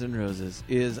 of Guns N' Roses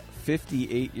is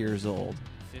 58 years old.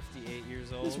 58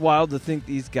 years old. It's wild to think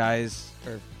these guys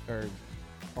are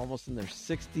almost in their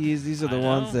 60s. These are the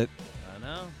ones that I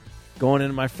know. Going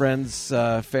into my friend's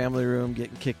family room,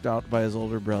 getting kicked out by his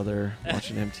older brother,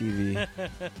 watching MTV. Right.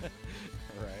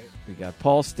 We got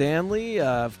Paul Stanley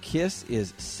of Kiss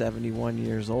is 71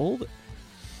 years old.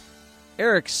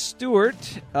 Eric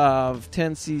Stewart of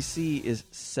 10cc is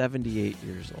 78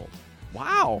 years old.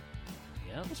 Wow.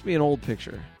 Yeah. Must be an old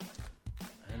picture.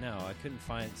 I know. I couldn't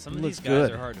find. Some of Looks these guys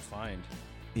good. are hard to find.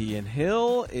 Ian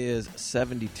Hill is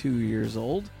 72 years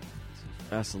old.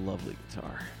 That's a lovely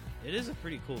guitar. It is a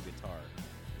pretty cool guitar.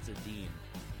 It's a Dean.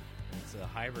 It's a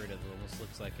hybrid of it. Almost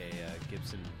looks like a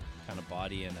Gibson kind of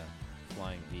body and a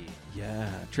Flying V. Yeah.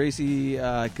 Tracy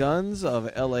Guns of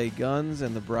LA Guns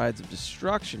and the Brides of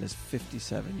Destruction is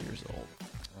 57 years old.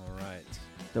 All right.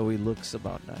 Though he looks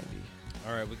about 90.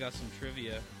 All right, we got some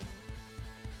trivia.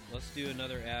 Let's do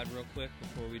another ad real quick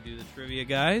before we do the trivia,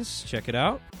 guys. Check it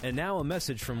out. And now a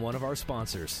message from one of our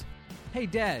sponsors. Hey,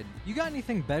 Dad, you got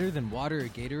anything better than water or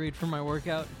Gatorade for my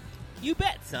workout? You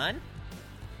bet, son.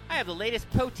 I have the latest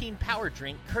protein power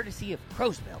drink courtesy of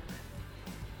Crow's Milk.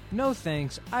 No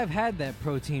thanks. I've had that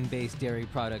protein-based dairy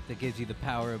product that gives you the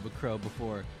power of a crow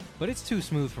before, but it's too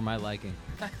smooth for my liking.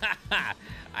 I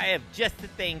have just the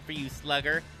thing for you,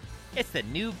 slugger. It's the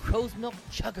new Crow's Milk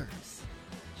Chuggers.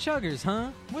 Chuggers, huh?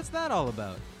 What's that all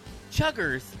about?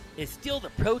 Chuggers is still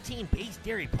the protein-based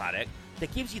dairy product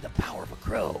that gives you the power of a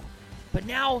crow, but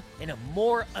now in a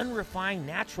more unrefined,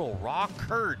 natural, raw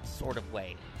curd sort of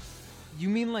way. You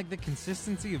mean like the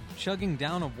consistency of chugging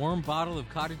down a warm bottle of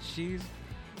cottage cheese?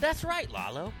 That's right,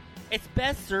 Lalo. It's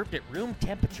best served at room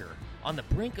temperature, on the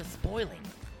brink of spoiling.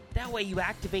 That way you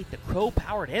activate the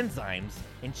crow-powered enzymes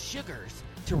and sugars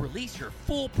to release your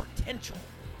full potential.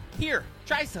 Here,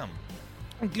 try some.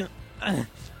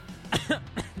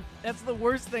 That's the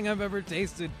worst thing I've ever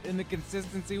tasted, and the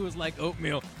consistency was like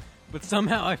oatmeal. But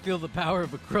somehow I feel the power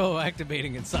of a crow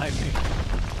activating inside me.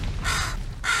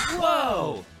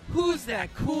 Whoa! Who's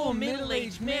that cool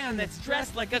middle-aged man that's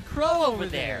dressed like a crow over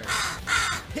there?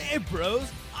 Hey,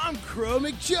 bros, I'm Crow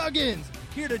McChuggins,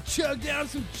 here to chug down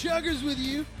some chuggers with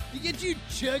you to get you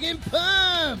chugging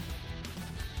pumped.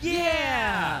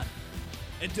 Yeah!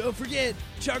 And don't forget,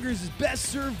 chuggers is best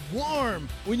served warm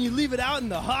when you leave it out in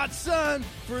the hot sun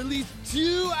for at least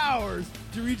 2 hours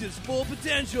to reach its full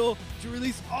potential to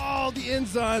release all the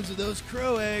enzymes of those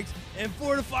crow eggs and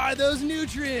fortify those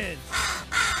nutrients.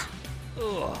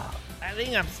 Ugh, I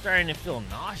think I'm starting to feel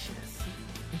nauseous.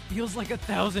 It feels like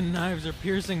 1,000 knives are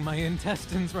piercing my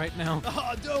intestines right now.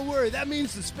 Oh, don't worry. That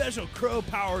means the special crow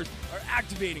powers are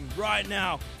activating right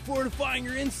now, fortifying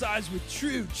your insides with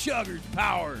true chuggers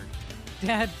power.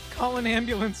 Dad, call an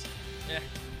ambulance.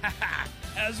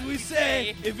 As we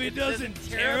say, if it doesn't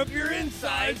tear up your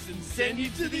insides and send you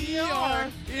to the ER,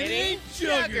 it ain't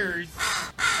chuggers.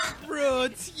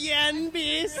 Protein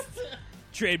beast.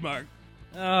 Trademark.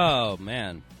 Oh,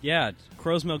 man. Yeah,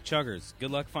 Crow's Milk Chuggers.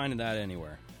 Good luck finding that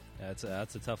anywhere. That's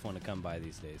a tough one to come by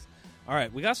these days. All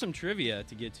right, we got some trivia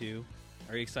to get to.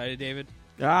 Are you excited, David?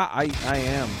 I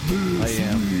am. I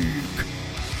am.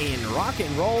 In rock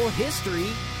and roll history,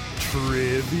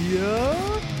 trivia.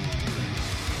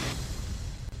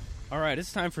 All right,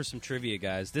 it's time for some trivia,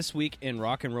 guys. This week in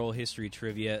rock and roll history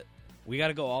trivia, we got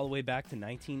to go all the way back to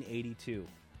 1982.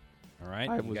 All right,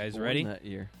 I you was guys born ready? that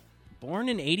year. Born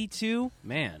in 82?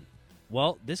 Man.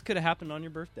 Well, this could have happened on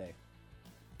your birthday.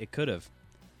 It could have.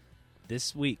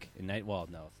 This week. Well,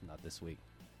 no, not this week.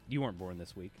 You weren't born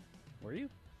this week, were you?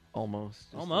 Almost.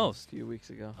 Just Almost. A few weeks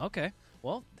ago. Okay.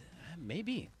 Well,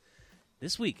 maybe.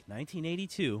 This week,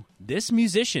 1982, this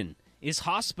musician is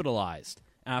hospitalized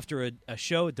after a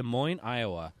show at Des Moines,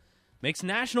 Iowa. Makes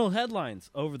national headlines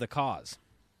over the cause.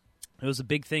 It was a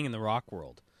big thing in the rock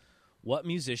world. What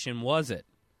musician was it?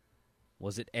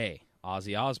 Was it A,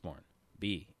 Ozzy Osbourne,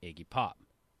 B, Iggy Pop,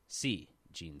 C,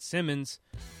 Gene Simmons,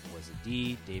 was it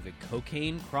D, David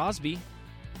Cocaine Crosby?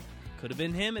 Could have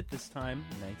been him at this time,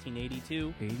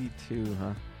 1982. 82,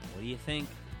 huh? What do you think?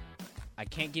 I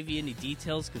can't give you any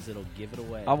details because it'll give it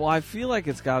away. Well, I feel like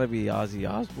it's got to be Ozzy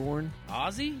Osbourne.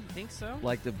 Ozzy? You think so?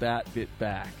 Like the bat bit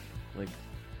back. Like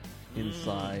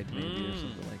inside, maybe, or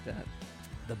something like that.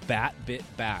 The Bat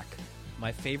Bit Back.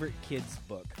 My favorite kid's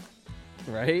book.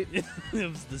 Right? It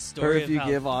was the Or story if of you how...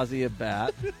 give Ozzy a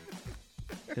bat,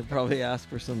 he'll probably ask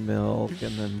for some milk,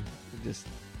 and then it just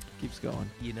keeps going.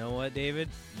 You know what, David?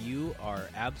 You are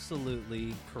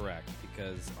absolutely correct,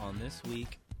 because on this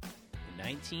week, in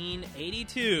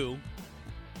 1982,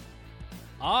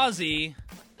 Ozzy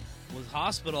was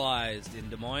hospitalized in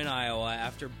Des Moines, Iowa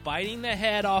after biting the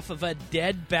head off of a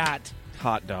dead bat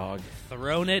Hot dog.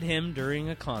 thrown at him during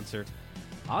a concert.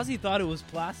 Ozzy thought it was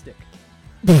plastic.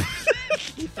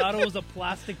 He thought it was a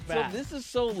plastic bat. So this is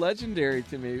so legendary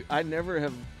to me. I never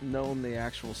have known the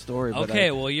actual story. But Okay,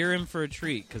 well, you're in for a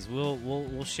treat because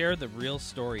we'll share the real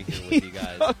story here with you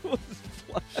guys.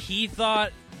 He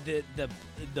thought that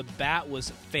the bat was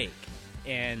fake,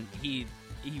 and he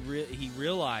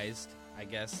realized, I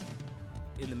guess,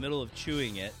 in the middle of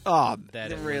chewing it,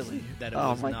 that it really? was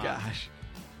Oh my not. gosh!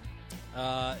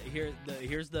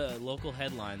 Here's the local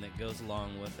headline that goes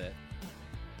along with it.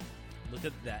 Look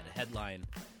at that headline.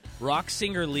 Rock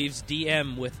singer leaves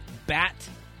DM with bat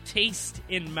taste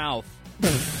in mouth.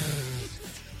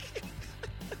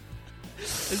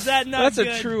 Is that not That's good?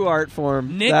 a true art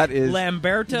form. Nick that is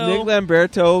Lamberto. Nick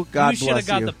Lamberto. God you should bless have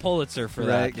got you. the Pulitzer for right,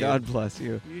 that, dude. God bless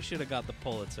you. You should have got the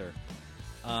Pulitzer.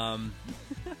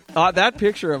 That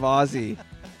picture of Ozzy.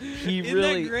 He Isn't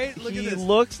really that great? Look he at this.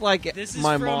 looks like This is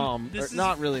my from- mom. this Or is-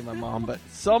 not really my mom, but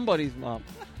somebody's mom.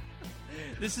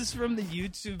 This is from the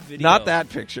YouTube video. Not that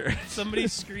picture. Somebody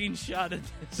screenshotted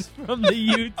this from the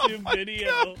YouTube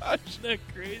video. Isn't that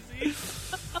crazy?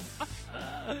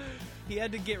 He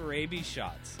had to get rabies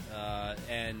shots,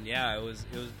 and yeah, it was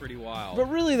pretty wild. But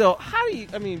really though, how do you?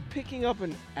 I mean, picking up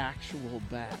an actual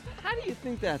bat. How do you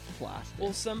think that's plastic?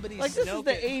 well, somebody like this is snuck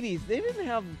the it. '80s. They didn't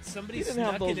have. Somebody they didn't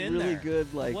have snuck those it in really there.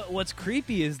 good like. What's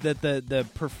creepy is that the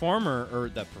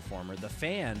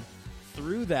fan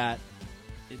threw that.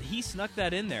 He snuck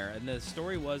that in there, and the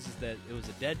story was is that it was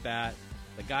a dead bat.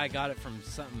 The guy got it from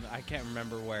something I can't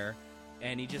remember where,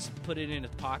 and he just put it in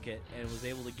his pocket and was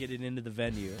able to get it into the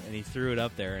venue, and he threw it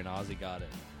up there, and Ozzy got it.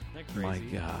 Isn't that My crazy?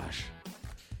 gosh.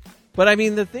 But I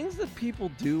mean, the things that people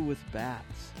do with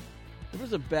bats. There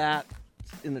was a bat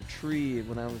in a tree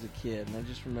when I was a kid, and I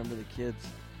just remember the kids,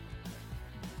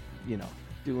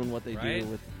 doing what they Right? do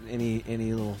with any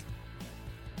little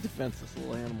defenseless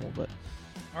little animal. But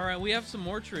All right, we have some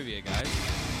more trivia, guys.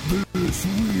 This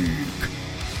week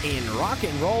in rock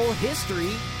and roll history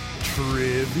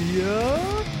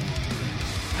trivia.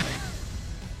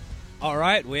 All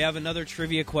right, we have another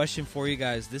trivia question for you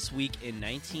guys. This week in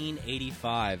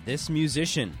 1985, this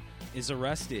musician is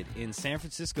arrested in San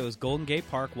Francisco's Golden Gate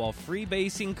Park while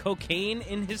freebasing cocaine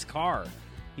in his car.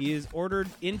 He is ordered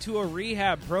into a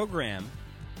rehab program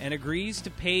and agrees to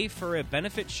pay for a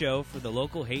benefit show for the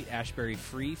local Haight-Ashbury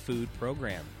free food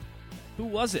program. Who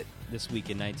was it this week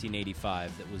in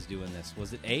 1985 that was doing this?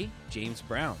 Was it A, James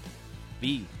Brown,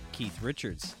 B, Keith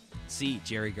Richards, C,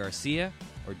 Jerry Garcia,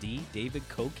 or D, David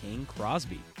Cocaine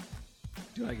Crosby?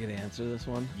 do I get to answer this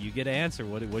one? You get to answer.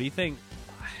 What do you think?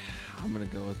 I'm gonna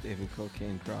go with David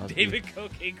Cocaine Crosby. David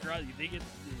Cocaine Crosby. You think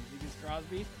it's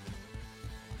Crosby?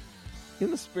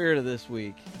 In the spirit of this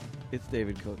week, it's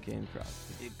David Cocaine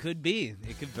Crosby. It could be.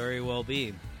 It could very well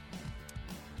be.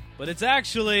 But it's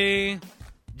actually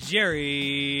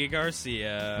Jerry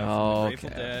Garcia from the Grateful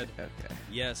Dead. Okay.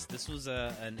 Yes, this was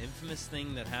an infamous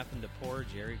thing that happened to poor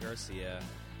Jerry Garcia.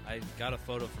 I got a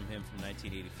photo from him from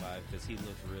 1985 because he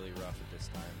looked really rough at this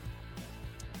time.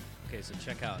 Okay, so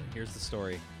check out. Here's the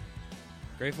story.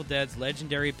 Grateful Dead's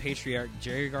legendary patriarch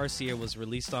Jerry Garcia was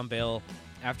released on bail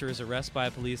after his arrest by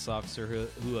a police officer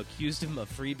who accused him of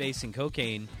freebasing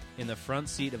cocaine in the front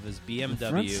seat of his BMW. The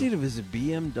front seat of his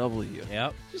BMW.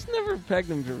 Yep. Just never pegged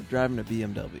him for driving a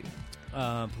BMW.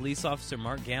 Police officer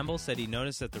Mark Gamble said he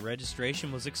noticed that the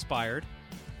registration was expired.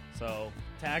 So,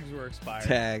 tags were expired.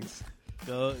 Tags.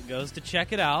 Goes to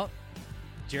check it out.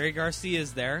 Jerry Garcia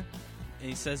is there, and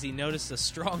he says he noticed a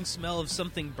strong smell of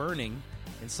something burning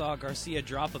and saw Garcia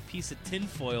drop a piece of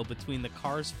tinfoil between the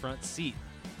car's front seat.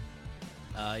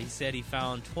 He said he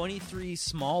found 23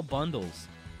 small bundles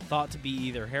thought to be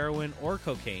either heroin or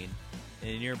cocaine in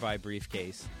a nearby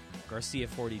briefcase. Garcia,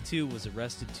 42, was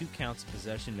arrested 2 counts of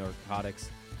possession of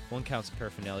narcotics, 1 count of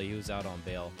paraphernalia. He was out on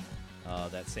bail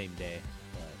that same day.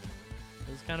 But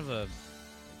it was kind of a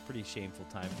pretty shameful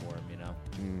time for him, you know.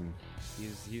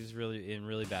 He was really in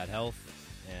really bad health,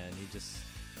 and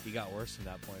he got worse from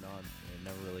that point on. And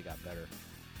never really got better.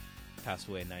 Passed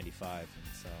away in 95, and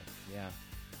so yeah,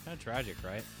 kind of tragic,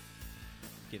 right?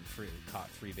 Getting caught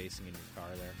freebasing in your car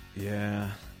there. Yeah.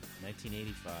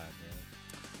 1985, man.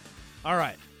 All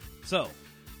right, so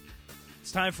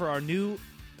it's time for our new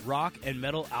rock and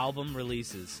metal album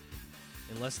releases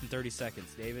in less than 30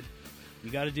 seconds. David, you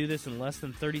got to do this in less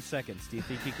than 30 seconds. Do you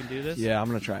think you can do this? Yeah, I'm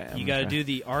going to try it. You got to do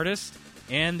the artist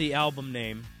and the album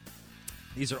name.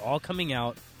 These are all coming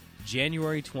out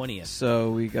January 20th.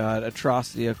 So we got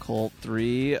Atrocity Occult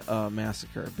 3,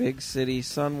 Massacre, Big City,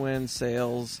 Sunwind,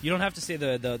 Sales. You don't have to say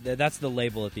that's the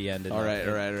label at the end. All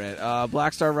right.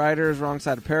 Black Star Riders, Wrong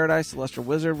Side of Paradise, Celestial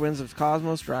Wizard, Winds of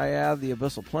Cosmos, Dryad, The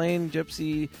Abyssal Plane,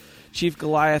 Gypsy, Chief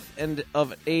Goliath, End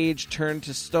of Age, Turn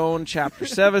to Stone, Chapter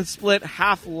 7, Split,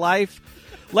 Half-Life,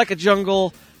 Like a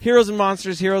Jungle, Heroes and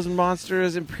Monsters,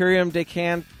 Imperium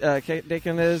Decanes,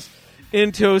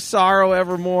 Into Sorrow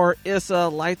Evermore, Issa,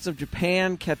 Lights of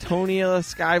Japan, Catonia,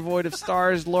 Sky Void of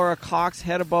Stars, Laura Cox,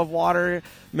 Head Above Water,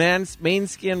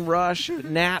 Mainskin Rush,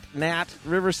 Nat,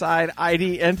 Riverside,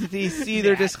 ID, Entity,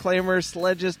 Seether, Disclaimer,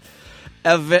 Sledges,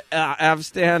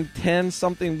 Avstan 10,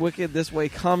 Something Wicked, This Way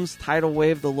Comes, Tidal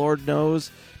Wave, The Lord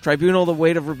Knows, Tribunal, The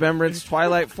Weight of Remembrance,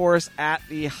 Twilight Forest, At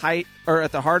the Heart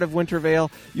of Wintervale,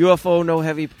 UFO, No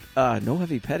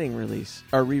Heavy Petting release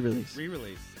or re-release.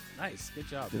 Nice, good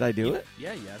job. Did I do it?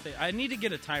 Yeah. I need to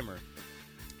get a timer.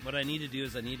 What I need to do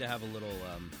is I need to have a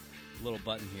little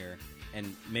button here,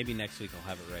 and maybe next week I'll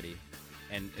have it ready,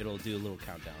 and it'll do a little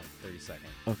countdown, 30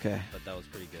 seconds. Okay. But that was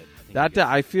pretty good.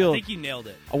 I think you nailed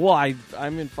it. Well,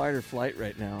 I'm in fight or flight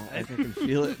right now. I can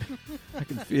feel it. I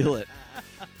can feel it.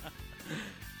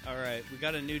 All right, we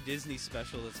got a new Disney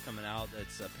special that's coming out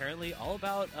that's apparently all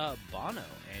about Bono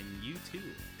and U2,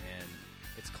 and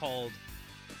it's called.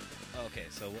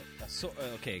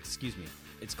 Excuse me.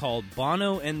 It's called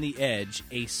Bono and the Edge: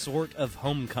 A Sort of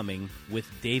Homecoming with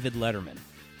David Letterman.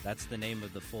 That's the name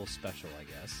of the full special, I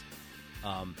guess.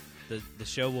 The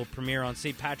show will premiere on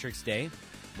St. Patrick's Day,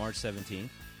 March 17th,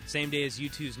 same day as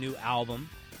U2's new album,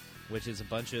 which is a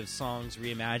bunch of songs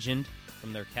reimagined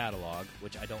from their catalog,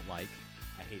 which I don't like.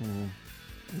 I hate it.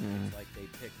 It's like they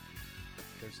pick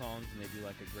their songs and they do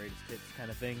like a greatest hits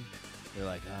kind of thing. They're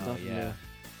like, oh, yeah.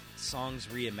 Songs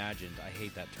reimagined. I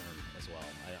hate that term as well.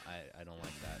 I don't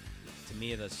like that. To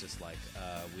me, that's just like,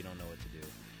 we don't know what to do,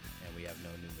 and we have no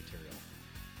new material.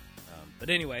 But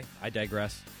anyway, I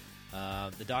digress.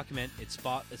 The document, it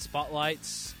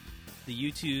spotlights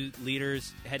the U2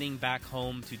 leaders heading back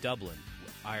home to Dublin,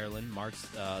 Ireland, marks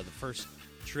the first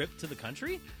trip to the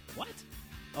country? What?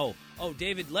 Oh,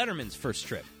 David Letterman's first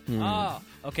trip.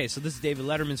 Okay, so this is David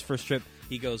Letterman's first trip.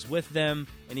 He goes with them,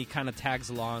 and he kind of tags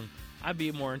along. I'd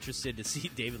be more interested to see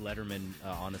David Letterman,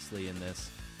 honestly, in this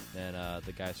than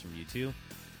the guys from U2.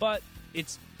 But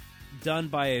it's done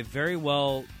by a very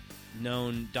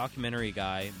well-known documentary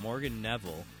guy, Morgan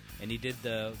Neville, and he did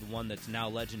the one that's now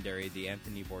legendary, the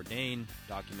Anthony Bourdain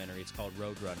documentary. It's called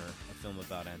Roadrunner, a film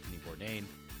about Anthony Bourdain.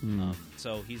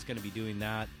 So he's going to be doing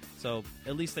that. So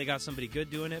at least they got somebody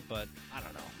good doing it, but I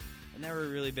don't know. I've never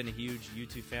really been a huge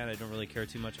U2 fan. I don't really care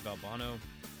too much about Bono.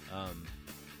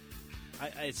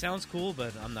 It sounds cool,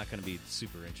 but I'm not going to be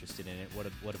super interested in it.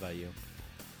 What about you?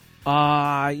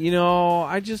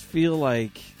 I just feel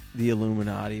like the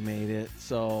Illuminati made it,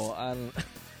 so I don't...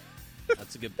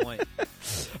 That's a good point.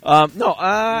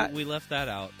 We left that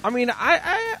out. I mean,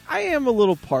 I am a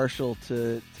little partial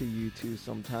to U2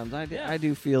 sometimes. I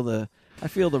do feel the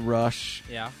rush.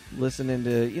 Yeah. Listening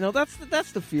to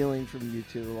that's the feeling from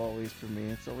U2 always for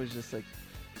me. It's always just like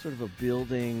sort of a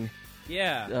building.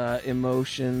 Yeah.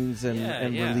 Emotions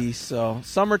and release. So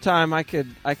summertime, I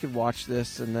could watch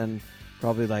this and then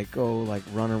probably go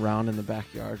run around in the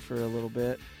backyard for a little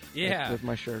bit. Yeah. With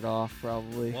my shirt off,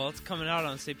 probably. Well, it's coming out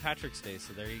on St. Patrick's Day,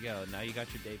 so there you go. Now you got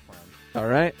your day planned. All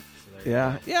right. So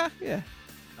Yeah.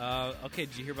 Okay,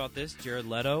 did you hear about this? Jared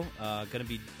Leto going to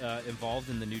be involved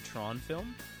in the new Tron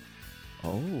film.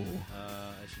 Oh.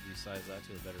 I should resize that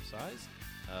to a better size.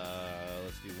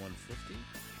 Let's do 150.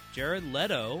 Jared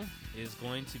Leto is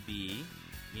going to be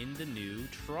in the new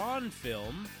Tron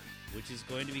film, which is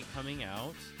going to be coming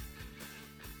out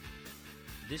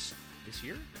this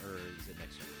year, or is it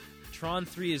next year? Tron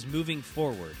 3 is moving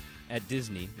forward at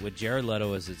Disney with Jared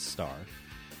Leto as its star.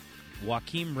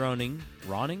 Joaquin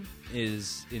Ronning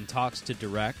is in talks to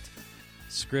direct.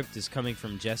 Script is coming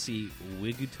from Jesse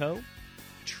Wiguto.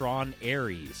 Tron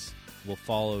Ares will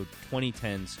follow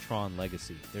 2010's Tron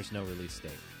Legacy. There's no release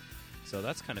date. So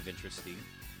that's kind of interesting.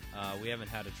 We haven't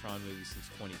had a Tron movie since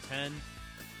 2010.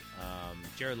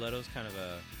 Jared Leto's kind of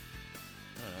a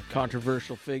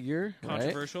controversial figure.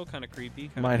 Controversial, right? Kind of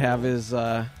creepy. Might have his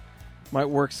might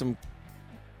work some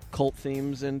cult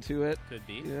themes into it. Could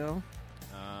be.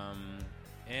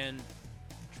 And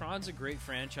Tron's a great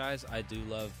franchise. I do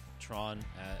love Tron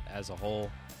as a whole,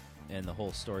 and the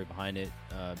whole story behind it.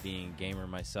 Being a gamer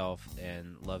myself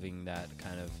and loving that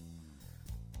kind of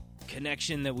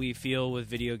connection that we feel with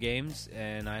video games,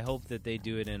 and I hope that they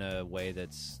do it in a way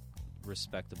that's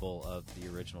respectable of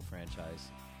the original franchise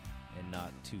and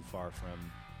not too far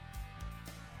from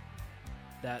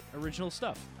that original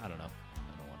stuff. I don't know.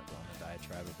 I don't want to go on a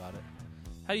diatribe about it.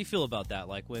 How do you feel about that?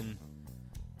 Like when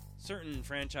certain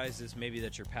franchises maybe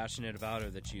that you're passionate about or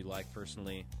that you like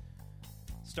personally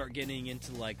start getting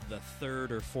into like the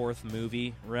third or fourth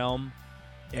movie realm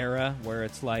era where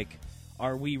it's like,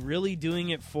 are we really doing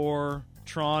it for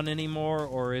Tron anymore,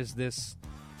 or is this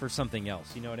for something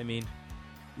else? You know what I mean?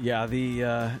 Yeah,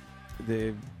 the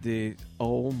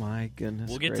oh my goodness.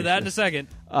 We'll get to that in a second.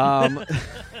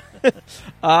 I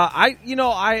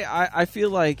feel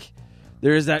like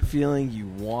there is that feeling you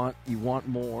want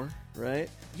more, right?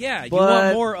 Yeah, you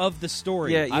want more of the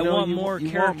story. Yeah, I want more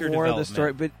character more development. of the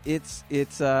story, but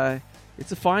it's a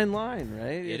fine line,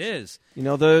 right? It is. You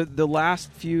know, the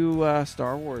last few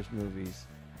Star Wars movies,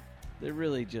 they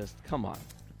really just come on.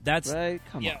 That's right.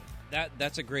 Come on.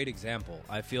 That's a great example.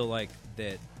 I feel like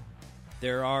that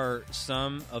there are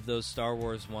some of those Star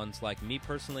Wars ones. Like me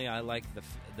personally, I like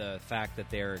the fact that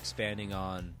they're expanding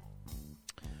on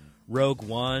Rogue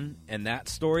One and that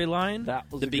storyline.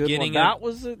 That was the a beginning. Good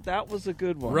one. That was a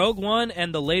good one. Rogue One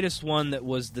and the latest one that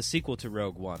was the sequel to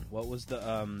Rogue One. What was the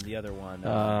other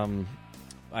one?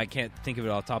 I can't think of it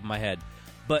off the top of my head.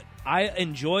 But I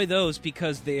enjoy those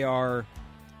because they are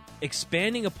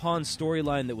expanding upon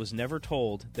storyline that was never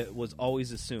told, that was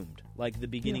always assumed. Like the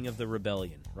beginning of the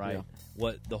rebellion, right? Yeah.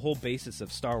 What the whole basis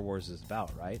of Star Wars is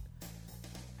about, right?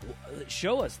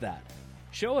 Show us that.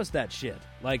 Show us that shit.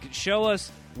 Like, show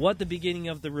us what the beginning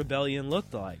of the rebellion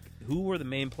looked like. Who were the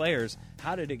main players?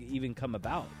 How did it even come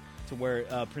about to where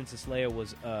Princess Leia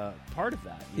was part of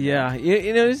that? Yeah,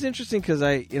 you know, it's interesting because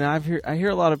I hear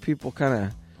a lot of people kind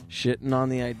of shitting on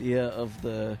the idea of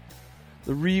the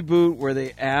reboot where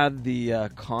they add the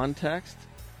context,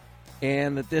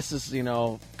 and that this is, you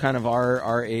know, kind of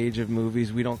our age of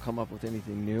movies. We don't come up with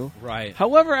anything new. Right.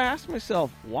 However, I ask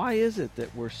myself, why is it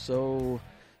that we're so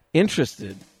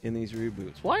interested in these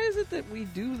reboots? Why is it that we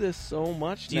do this so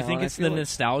much Do you now? think And it's the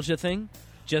nostalgia thing?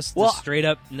 Just the Well, straight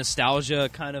up nostalgia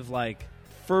kind of like...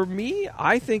 For me,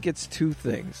 I think it's two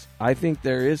things. I think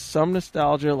there is some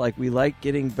nostalgia, like we like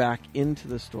getting back into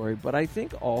the story, but I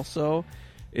think also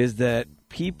is that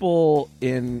people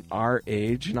in our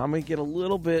age, and I'm going to get a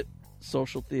little bit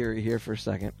social theory here for a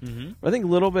second, but I think a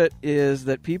little bit is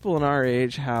that people in our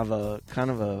age have a kind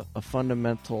of a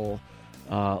fundamental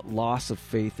loss of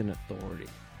faith in authority.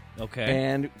 Okay.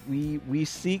 And we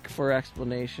seek for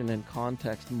explanation and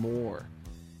context more.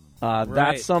 Right.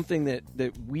 That's something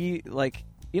that we like.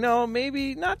 You know,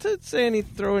 maybe not to say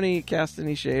cast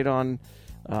any shade on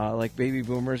like baby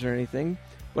boomers or anything,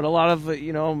 but a lot of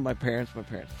my parents'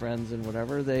 friends and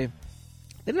whatever, they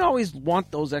didn't always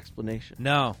want those explanations.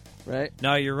 No. Right?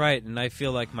 No, you're right, and I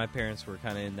feel like my parents were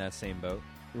kind of in that same boat.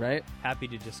 Right? Happy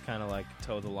to just kind of like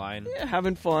toe the line. Yeah,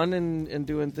 having fun and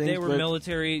doing things. They were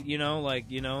military,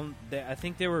 I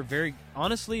think they were very...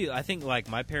 Honestly, I think like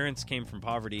my parents came from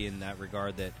poverty in that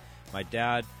regard, that my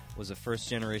dad was a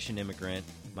first-generation immigrant.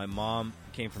 My mom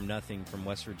came from nothing, from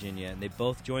West Virginia, and they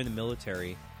both joined the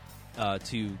military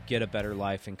to get a better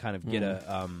life and kind of get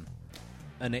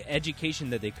an education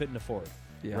that they couldn't afford,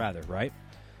 rather, right?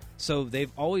 So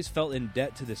they've always felt in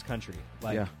debt to this country.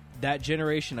 Like, that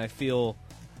generation, I feel,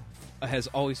 has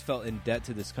always felt in debt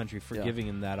to this country for giving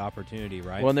them that opportunity,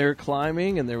 right? When they were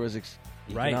climbing and there was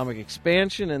economic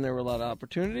expansion and there were a lot of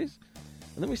opportunities.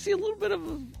 And then we see a little bit of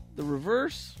the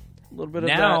reverse, a little bit of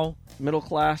that middle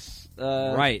class.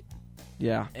 Right.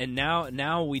 Yeah. And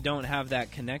now we don't have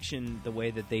that connection the way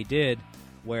that they did,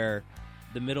 where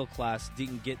the middle class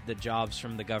didn't get the jobs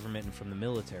from the government and from the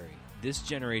military. This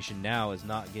generation now is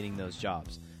not getting those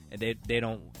jobs. And they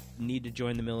don't need to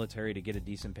join the military to get a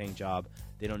decent paying job.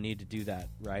 They don't need to do that,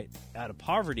 right? Out of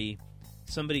poverty,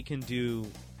 somebody can do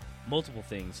multiple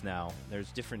things now.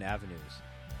 There's different avenues.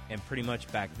 And pretty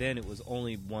much back then it was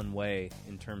only one way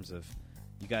in terms of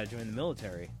you got to join the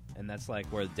military. And that's like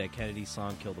where the Dead Kennedy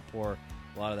song, Kill the Poor,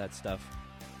 a lot of that stuff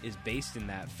is based in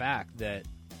that fact that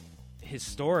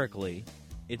historically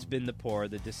it's been the poor,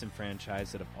 the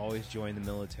disenfranchised, that have always joined the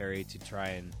military to try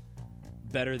and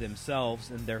better themselves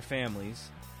and their families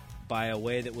by a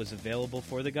way that was available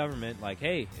for the government. Like,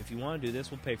 hey, if you want to do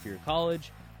this, we'll pay for your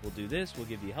college, we'll do this, we'll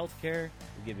give you health care,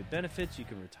 we'll give you benefits, you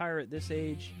can retire at this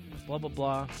age, blah, blah,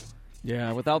 blah.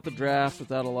 Yeah, without the draft,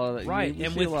 without a lot of that. Right, you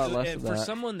and see with a lot less of for that.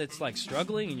 someone that's like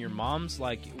struggling and your mom's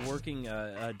like working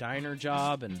a diner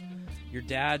job and your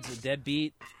dad's a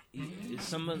deadbeat,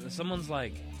 someone's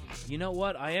like, you know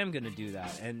what, I am going to do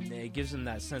that. And it gives them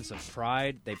that sense of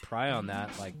pride. They pry on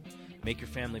that, like, make your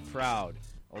family proud.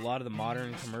 A lot of the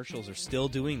modern commercials are still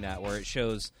doing that, where it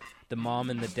shows the mom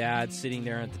and the dad sitting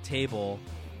there at the table,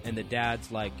 and the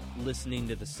dad's like listening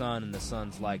to the son, and the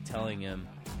son's like telling him,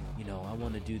 I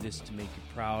want to do this to make you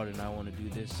proud, and I want to do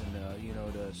this, and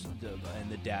and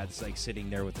the dad's like sitting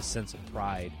there with a sense of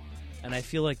pride, and I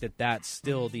feel like that's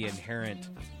still the inherent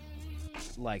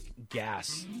like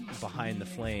gas behind the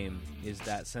flame, is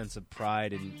that sense of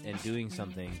pride and doing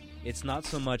something. It's not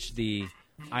so much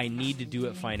I need to do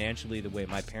it financially the way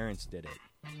my parents did it.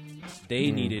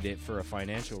 They needed it for a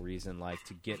financial reason, like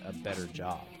to get a better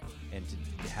job and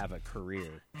to have a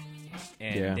career.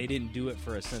 And they didn't do it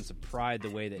for a sense of pride the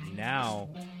way that now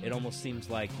it almost seems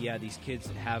like, these kids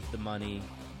have the money,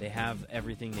 they have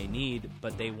everything they need,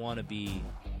 but they want to be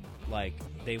like,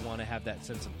 they want to have that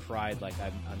sense of pride, like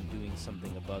I'm doing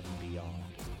something above and beyond.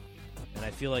 And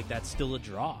I feel like that's still a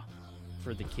draw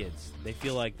for the kids. They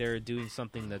feel like they're doing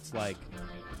something that's like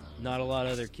not a lot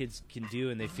of other kids can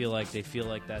do, and they feel like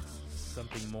that's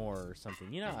something more or something.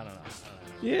 I don't know.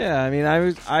 Yeah, I mean,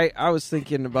 I was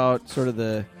thinking about sort of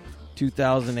the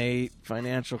 2008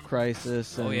 financial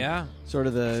crisis, and sort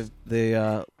of the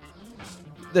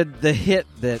hit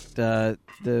that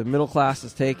the middle class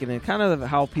has taken, and kind of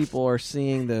how people are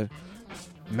seeing the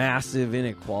massive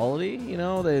inequality.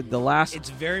 The last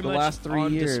 3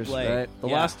 years, display. right? The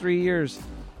last 3 years,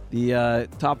 the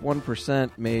top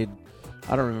 1% made.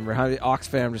 I don't remember how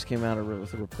Oxfam just came out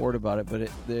with a report about it, but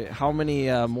how many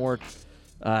more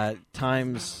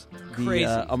times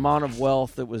the amount of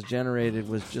wealth that was generated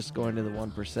was just going to the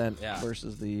 1%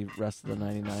 versus the rest of the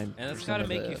 99%. And that's got to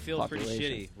make you feel population.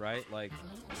 pretty shitty, right? Like,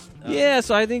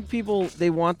 so I think people,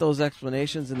 they want those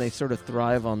explanations, and they sort of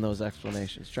thrive on those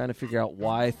explanations, trying to figure out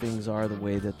why things are the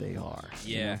way that they are.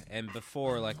 Yeah, and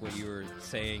before, like what you were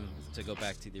saying, to go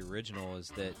back to the original, is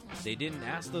that they didn't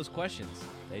ask those questions.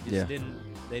 They just didn't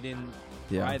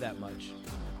try that much,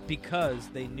 because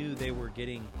they knew they were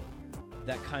getting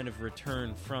that kind of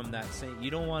return from that same. You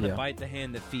don't want to bite the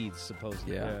hand that feeds,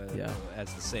 supposedly,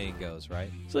 as the saying goes, right?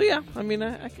 So I mean,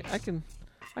 I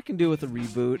can do with a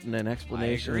reboot and an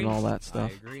explanation and all that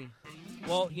stuff. I agree.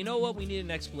 Well, you know what we need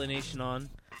an explanation on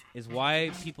is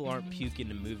why people aren't puking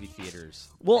in movie theaters.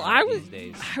 Well, these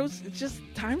days. It's just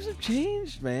times have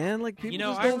changed, man. Like, people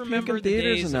just I don't remember puke the in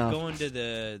theaters days enough. of going to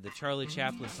the Charlie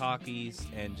Chaplin talkies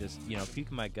and just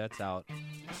puking my guts out.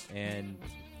 And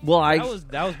that was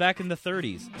back in the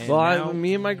 30s. And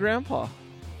me and my grandpa,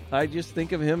 I just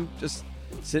think of him just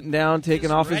sitting down,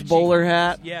 taking off his bowler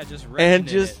hat, and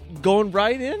just going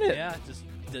right in it. Yeah,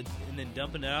 and then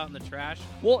dumping it out in the trash.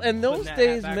 Well, and those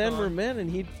days, men were men,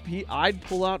 and I'd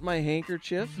pull out my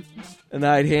handkerchief, and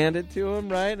I'd hand it to him,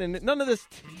 right? And none of this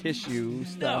tissue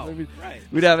stuff. No, right.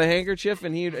 We'd have a handkerchief,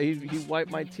 and he'd wipe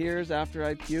my tears after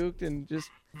I puked, and just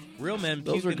real men.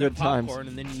 Those puke were good in popcorn, times.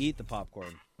 And then you eat the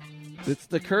popcorn. It's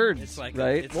the curds, it's like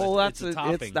right? It's that's a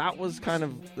topping. That's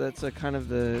kind of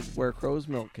the where crow's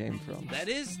milk came from. That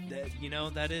is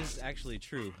actually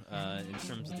true in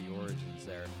terms of the origins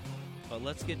there. But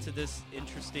let's get to this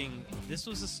interesting. This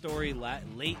was a story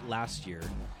late last year,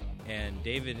 and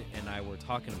David and I were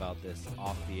talking about this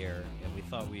off the air, and we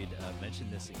thought we'd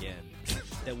mention this again.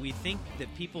 That we think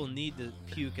that people need to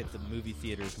puke at the movie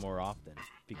theaters more often,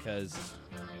 because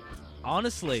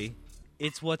honestly,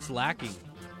 it's what's lacking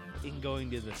in going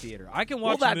to the theater. I can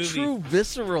watch a movie. True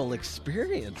visceral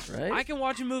experience, right? I can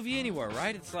watch a movie anywhere,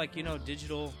 right? It's like,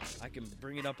 digital. I can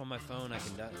bring it up on my phone. I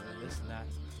can this and that.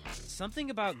 Something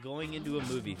about going into a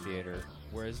movie theater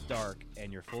where it's dark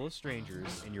and you're full of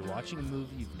strangers and you're watching a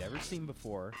movie you've never seen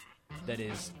before that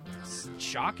is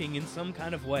shocking in some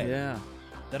kind of way. Yeah.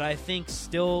 That I think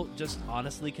still just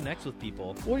honestly connects with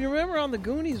people. Well, you remember on the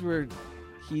Goonies where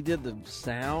he did the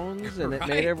sounds and it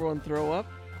made everyone throw up?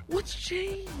 What's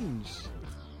changed?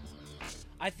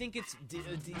 I think it's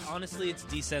honestly it's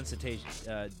desensitizing.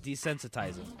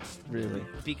 Really?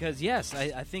 Because yes,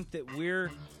 I think that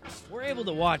we're able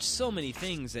to watch so many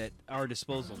things at our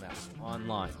disposal now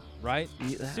online, right?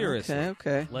 Seriously.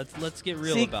 Okay. Let's get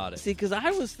real about it. See, because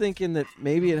I was thinking that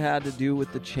maybe it had to do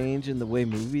with the change in the way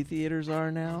movie theaters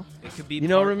are now. It could be.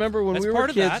 Remember when we were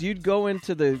kids, you'd go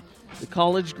into the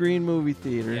College Green movie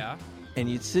theater. Yeah. And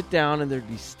you'd sit down, and there'd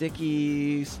be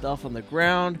sticky stuff on the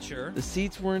ground. Sure. The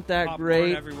seats weren't that Popcorn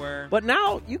great. Everywhere. But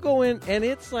now you go in, and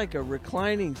it's like a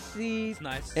reclining seat. It's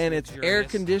nice. And it's air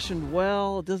conditioned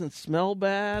well. It doesn't smell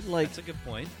bad. That's a good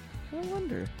point. I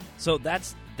wonder. So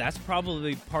that's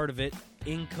probably part of it,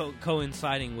 in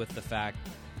coinciding with the fact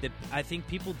that I think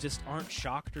people just aren't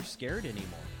shocked or scared anymore.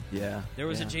 Yeah. There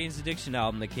was a Jane's Addiction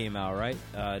album that came out, right?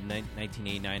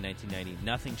 1989, 1990.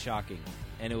 Nothing shocking.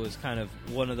 And it was kind of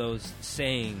one of those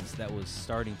sayings that was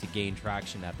starting to gain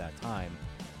traction at that time.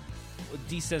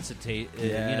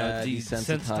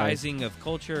 Desensitizing of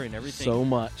culture and everything. So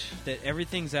much. That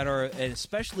everything's at our, and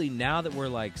especially now that we're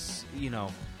like,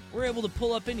 we're able to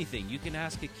pull up anything. You can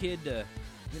ask a kid to,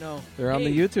 They're on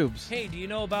the YouTubes. Hey, do you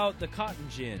know about the cotton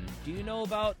gin? Do you know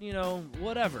about,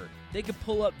 whatever? They could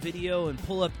pull up video and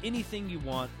pull up anything you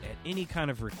want at any kind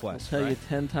of request. I'll tell right? you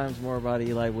 10 times more about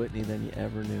Eli Whitney than you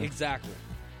ever knew. Exactly.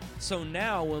 So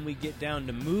now when we get down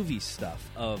to movie stuff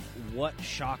of what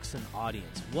shocks an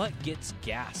audience, what gets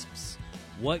gasps,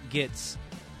 what gets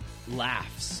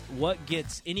laughs, what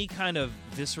gets any kind of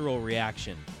visceral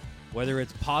reaction, whether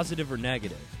it's positive or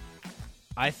negative,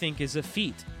 I think is a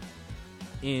feat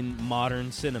in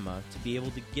modern cinema to be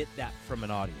able to get that from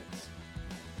an audience.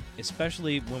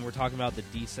 Especially when we're talking about the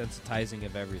desensitizing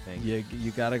of everything.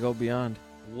 You got to go beyond.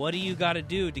 What do you got to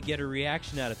do to get a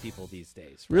reaction out of people these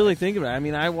days? Right? Really think about it. I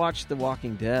mean, I watched The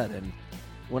Walking Dead, and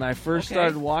when I first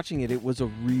started watching it, it was a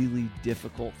really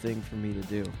difficult thing for me to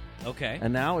do. Okay.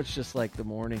 And now it's just like the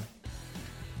morning,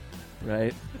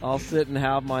 right? I'll sit and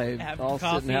have my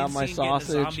sausage,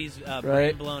 zombies, right?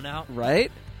 brain blown out,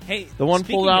 right? Hey, the one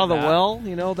pulled out of the that,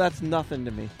 well, that's nothing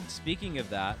to me. Speaking of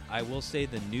that, I will say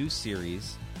the new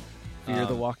series, Fear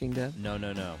the Walking Dead.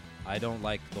 No. I don't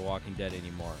like The Walking Dead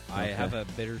anymore. Okay. I have a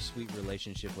bittersweet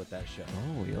relationship with that show.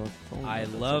 Oh, you'll I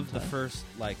love the first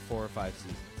 4 or 5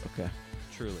 seasons. Okay.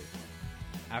 Truly.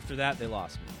 After that, they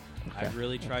lost me. Okay. I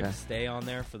really tried to stay on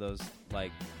there for those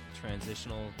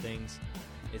transitional things.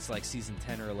 It's season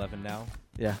 10 or 11 now.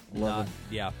 Yeah, 11.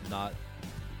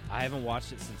 I haven't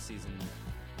watched it since season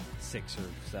 6 or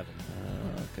 7.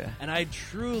 Okay. And I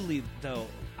truly, though,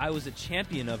 I was a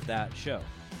champion of that show.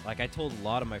 I told a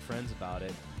lot of my friends about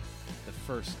it the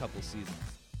first couple seasons.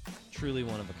 Truly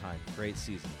one of a kind. Great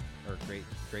season. Or great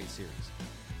series.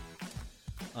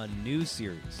 A new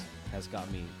series has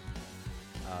got me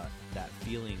that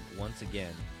feeling once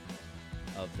again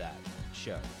of that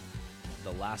show.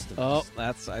 The Last of Us.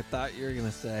 Oh, I thought you were going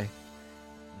to say.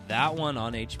 That one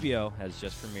on HBO has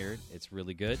just premiered. It's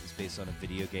really good. It's based on a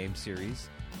video game series,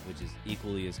 which is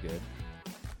equally as good.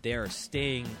 They are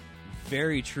staying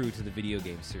very true to the video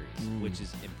game series, which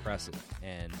is impressive.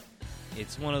 And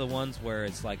it's one of the ones where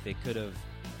it's they could have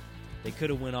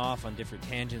went off on different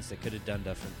tangents. They could have done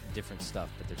different stuff,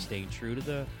 but they're staying true to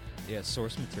the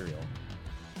source material.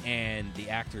 And the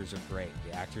actors are great.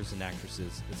 The actors and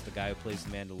actresses. It's the guy who plays the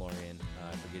Mandalorian.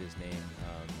 I forget his name.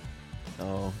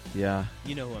 Oh, yeah.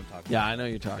 You know who I'm talking about. Yeah, I know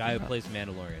you're talking about. The guy about. who plays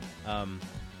Mandalorian.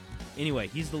 Anyway,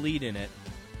 he's the lead in it.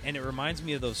 And it reminds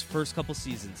me of those first couple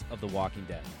seasons of The Walking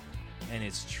Dead. And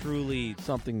it's truly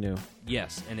something new.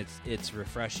 Yes, and it's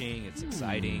refreshing. It's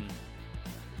exciting.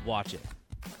 Watch it.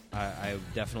 I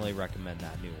definitely recommend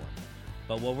that new one.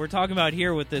 But what we're talking about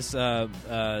here with this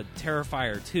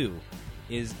Terrifier 2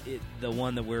 is the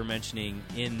one that we're mentioning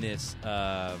in this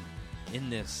realm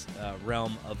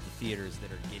of the theaters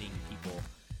that are getting people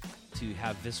to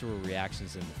have visceral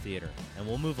reactions in the theater. And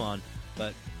we'll move on,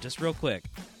 but just real quick,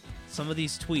 some of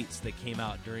these tweets that came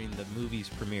out during the movie's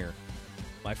premiere.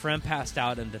 My friend passed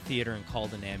out in the theater and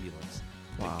called an ambulance.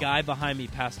 Wow. The guy behind me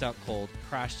passed out cold,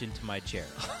 crashed into my chair.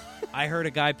 I heard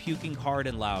a guy puking hard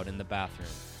and loud in the bathroom.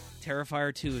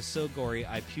 Terrifier 2 is so gory,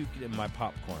 I puked in my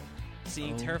popcorn.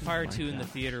 Seeing Terrifier 2 in the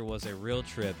theater was a real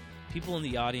trip. People in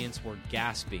the audience were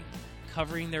gasping,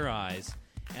 covering their eyes,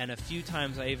 and a few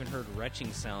times I even heard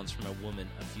retching sounds from a woman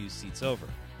a few seats over.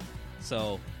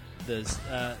 So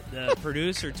the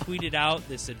producer tweeted out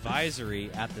this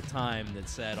advisory at the time that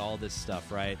said all this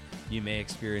stuff, right? You may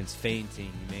experience fainting,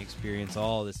 you may experience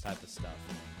all this type of stuff.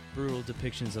 Brutal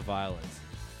depictions of violence.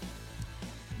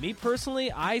 Me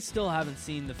personally, I still haven't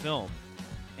seen the film.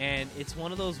 And it's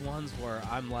one of those ones where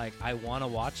I'm I want to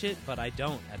watch it, but I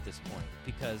don't at this point.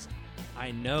 Because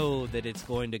I know that it's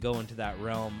going to go into that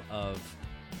realm of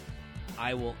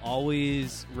I will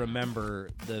always remember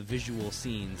the visual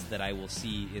scenes that I will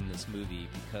see in this movie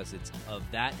because it's of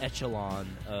that echelon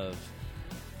of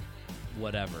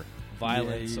whatever,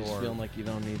 violence you just or... feel like you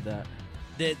don't need that.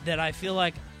 That I feel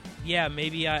like, yeah,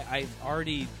 maybe I've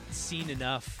already seen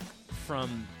enough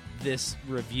from this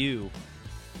review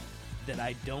that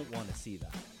I don't want to see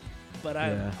that. But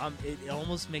it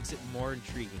almost makes it more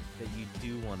intriguing that you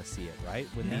do want to see it, right?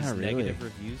 When these negative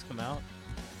reviews come out.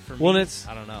 For me,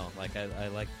 I don't know. I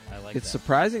like it's that.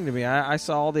 surprising to me. I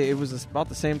saw it was about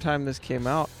the same time this came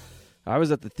out. I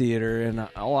was at the theater, and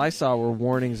all I saw were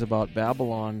warnings about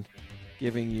Babylon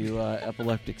giving you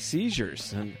epileptic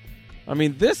seizures. And I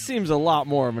mean, this seems a lot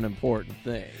more of an important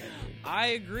thing. I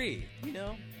agree.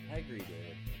 I agree,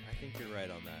 David. I think you're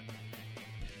right on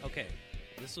that. Okay,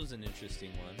 this was an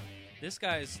interesting one. This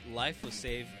guy's life was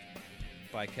saved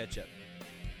by ketchup.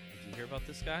 Did you hear about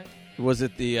this guy? Was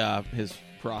it his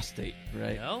prostate,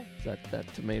 right? No.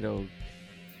 That tomato.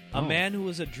 A man who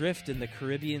was adrift in the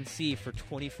Caribbean Sea for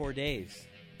 24 days.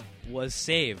 was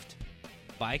saved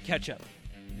by ketchup,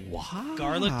 Wow.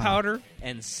 garlic powder,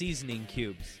 and seasoning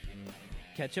cubes.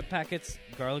 Ketchup packets,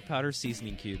 garlic powder,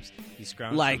 seasoning cubes. He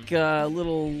scrounged Like some,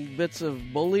 little bits of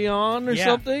bouillon or Yeah.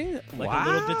 something? like wow. a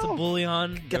little bits of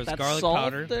bouillon. There Get was that garlic salt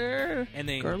powder, there. and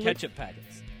then garlic. ketchup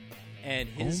packets. And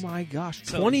his Oh my gosh,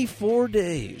 so- 24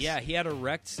 days. Yeah, he had a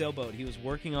wrecked sailboat. He was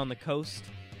working on the coast,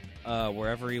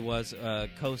 wherever he was,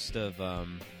 coast of.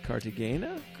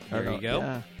 Cartagena? There Or you go.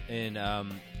 Yeah.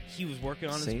 And he was working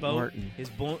on his Saint boat. Martin. His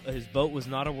boat was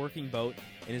not a working boat,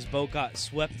 and his boat got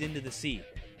swept into the sea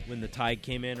when the tide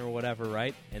came in or whatever,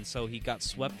 right? And so he got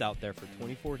swept out there for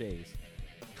 24 days.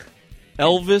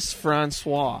 Elvis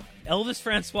Francois. Elvis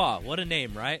Francois, what a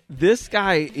name, right? This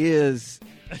guy he's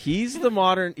the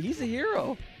modern, he's a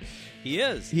hero. He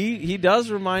is. He does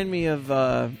remind me of,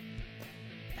 How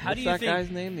what's do you that think? guy's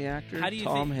name, the actor? How do you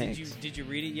Tom think? Hanks. Did you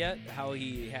read it yet? How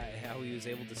he was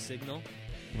able to signal?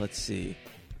 Let's see.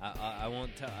 I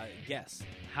won't tell. Guess.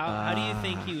 How do you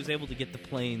think he was able to get the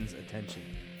plane's attention?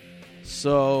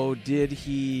 So did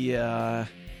he,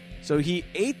 so he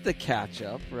ate the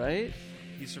ketchup, right?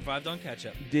 He survived on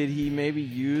ketchup. Did he maybe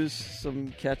use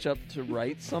some ketchup to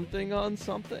write something on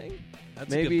something?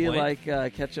 That's a Maybe good point.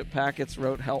 like ketchup packets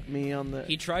wrote "Help me" on the.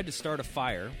 He tried to start a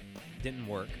fire, didn't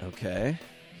work. Okay.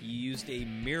 He used a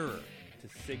mirror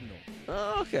to signal.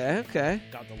 Oh, okay.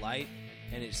 Got the light,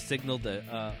 and it signaled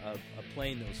a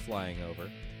plane that was flying over.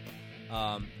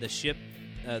 The ship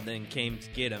then came to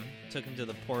get him, took him to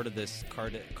the port of this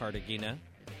Cartagena,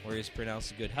 where he was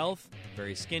pronounced in good health,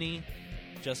 very skinny,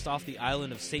 just off the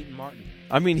island of Saint Martin.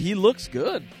 I mean, he looks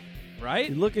good. Right?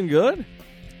 He's looking good.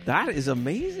 That is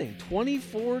amazing.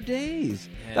 24 days.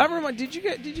 And That did you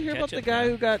hear about the ketchup, guy man.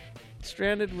 who got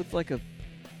stranded with like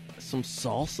some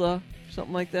salsa,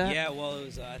 something like that? Yeah, well, it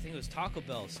was. I think it was Taco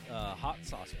Bell's hot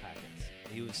sauce packets.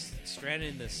 He was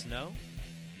stranded in the snow,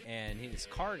 and his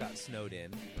car got snowed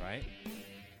in, right?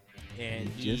 And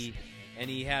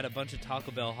he had a bunch of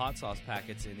Taco Bell hot sauce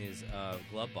packets in his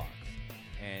glove box,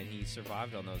 and he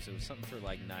survived on those. It was something for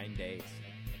like 9 days.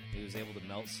 He was able to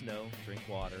melt snow, drink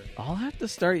water. I'll have to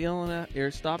stop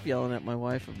yelling at my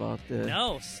wife about the.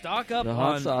 No, stock up the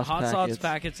on hot sauce sauce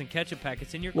packets and ketchup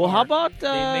packets in your Well, car. how about they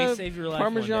may save your life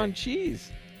one Parmesan day.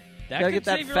 cheese? That Gotta could get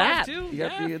that save your fat. life too. You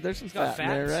got yeah. there's some It's got fat in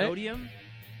there, right? sodium,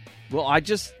 Well, I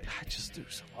just do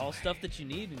so. all stuff that you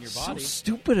need in your So body.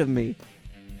 stupid of me.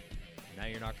 Now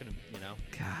you're not gonna,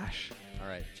 Gosh. All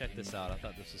right, check this out. I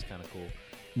thought this was kind of cool.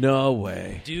 No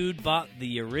way. Dude bought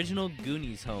the original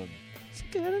Goonies home. It's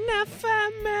good enough for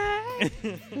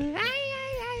me.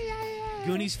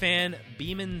 Goonies fan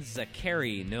Beeman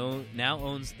Zakari now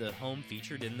owns the home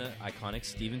featured in the iconic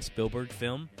Steven Spielberg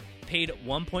film. Paid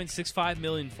 $1.65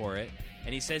 million for it,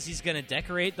 and he says he's going to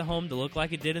decorate the home to look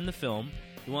like it did in the film.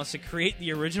 He wants to create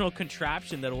the original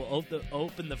contraption that will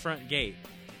open the front gate,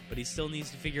 but he still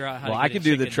needs to figure out how to Well, get I a could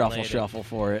do the chicken truffle later. shuffle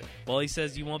for it. Well, he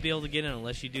says you won't be able to get in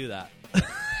unless you do that.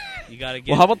 You got to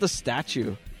get. Well, how about the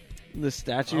statue? The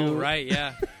statue. Oh, right,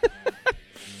 yeah.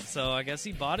 So I guess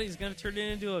he bought it. He's going to turn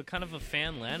it into a kind of a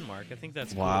fan landmark. I think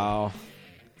that's cool. Wow.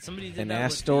 Somebody did In that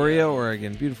with Astoria,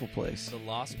 Oregon. Beautiful place. the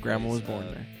Lost Grandma Boys, was born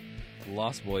there.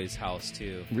 Lost Boys house,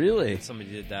 too. Really?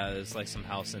 Somebody did that. It was like some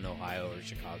house in Ohio or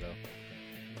Chicago.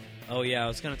 Oh, yeah, I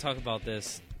was going to talk about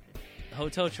this.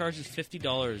 Hotel charges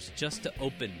 $50 just to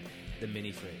open the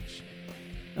mini fridge.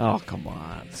 Oh, come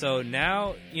on. So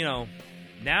now,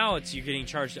 now you're getting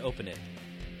charged to open it.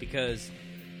 Because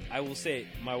I will say,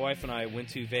 my wife and I went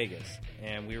to Vegas,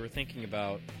 and we were thinking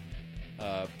about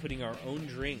putting our own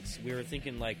drinks. We were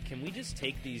thinking, like, can we just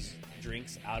take these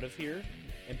drinks out of here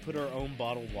and put our own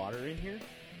bottled water in here?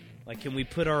 Like, can we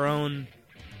put our own,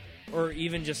 or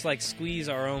even just, like, squeeze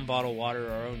our own bottled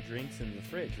water, our own drinks in the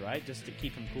fridge, right? Just to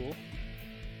keep them cool?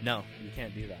 No, you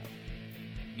can't do that.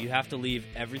 You have to leave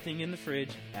everything in the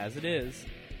fridge as it is,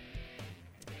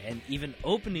 and even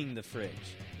opening the fridge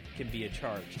can be a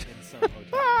charge in some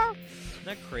hotels. Isn't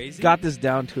that crazy? Got this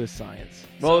down to a science.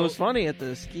 Well, So- it was funny at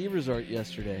the ski resort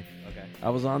yesterday. Okay. I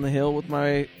was on the hill with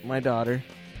my daughter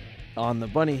on the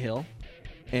bunny hill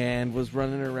and was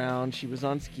running around. She was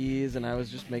on skis, and I was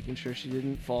just making sure she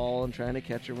didn't fall and trying to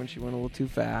catch her when she went a little too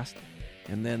fast.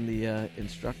 And then the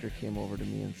instructor came over to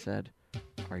me and said,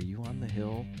 "Are you on the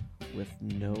hill with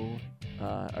no?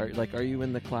 Are you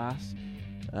in the class?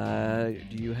 Do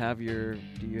you have you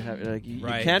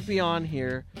Right. can't be on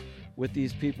here with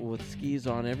these people with skis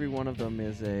on. Every one of them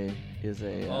is a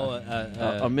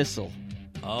missile."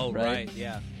 Oh, right? right,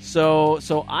 yeah. So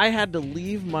I had to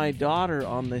leave my daughter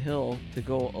on the hill to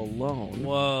go alone.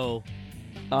 Whoa.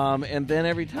 And then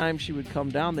every time she would come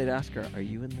down, they'd ask her, "Are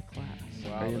you in the class?" So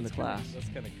Wow, Are you in the that's kinda- class? That's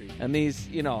kind of creepy. And these,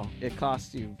 it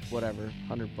costs you whatever,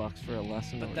 $100 for a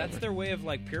lesson. But or that's whatever. their way of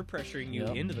like peer pressuring you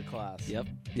Yep. into the class. Yep.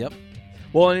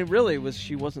 Well, and it really was.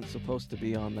 She wasn't supposed to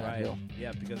be on that Right. hill.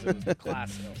 Yeah, because it was the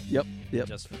class hill. Yep.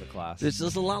 Just for the class. This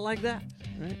is a lot like that,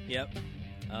 right? Yep.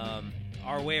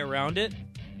 Our way around it,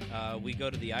 we go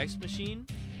to the ice machine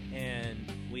and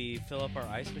we fill up our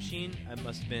ice machine. It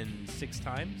must have been 6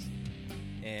 times,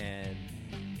 and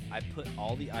I put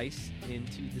all the ice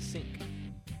into the sink,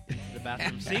 into the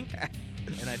bathroom sink,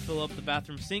 and I fill up the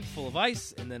bathroom sink full of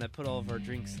ice, and then I put all of our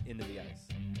drinks into the ice.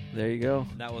 There you go.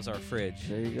 And that was our fridge.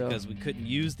 There you go. Because we couldn't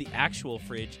use the actual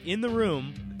fridge in the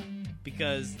room,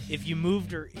 because if you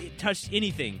moved or touched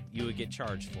anything, you would get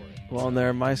charged for it. Well, and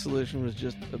there, my solution was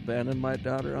just abandon my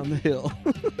daughter on the hill.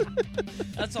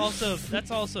 That's also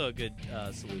a good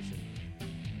solution.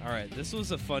 All right, this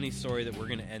was a funny story that we're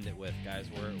going to end it with, guys.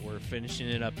 We're finishing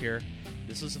it up here.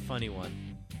 This was a funny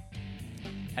one.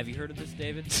 Have you heard of this,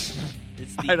 David? It's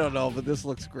I don't know, but this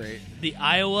looks great. The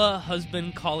Iowa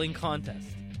husband calling contest.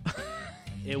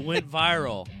 It went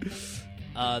viral.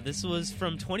 This was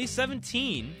from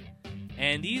 2017,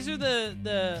 and these are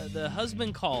the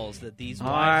husband calls that these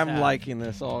wives I'm have. liking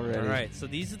this already. All right, so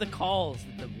these are the calls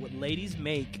that the ladies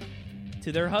make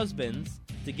to their husbands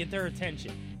to get their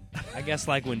attention. I guess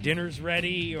like when dinner's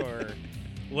ready or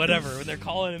whatever, when they're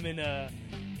calling them in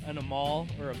a mall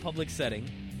or a public setting.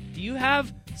 Do you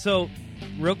have,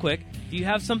 real quick, do you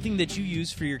have something that you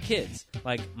use for your kids?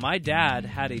 Like, my dad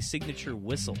had a signature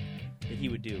whistle that he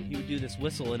would do. He would do this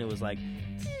whistle, and it was like,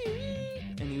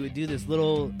 and he would do this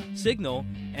little signal,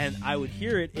 and I would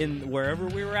hear it in wherever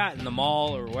we were at, in the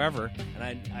mall or wherever, and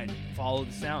I'd follow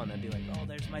the sound. I'd be like, oh,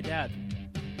 there's my dad.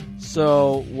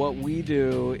 So what we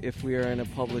do if we are in a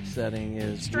public setting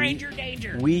is Stranger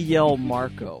danger. we yell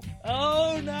Marco.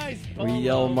 Oh, nice. Polo. We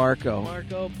yell Marco.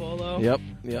 Marco Polo. Yep.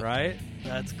 Right?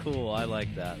 That's cool. I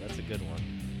like that. That's a good one.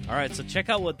 All right, so check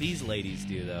out what these ladies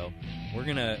do, though. We're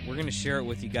gonna share it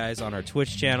with you guys on our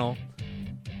Twitch channel.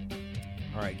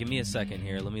 All right, give me a second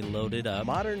here. Let me load it up.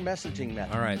 Modern messaging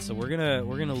method. All right, so we're gonna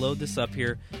load this up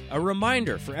here. A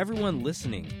reminder for everyone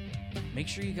listening: make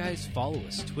sure you guys follow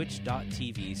us,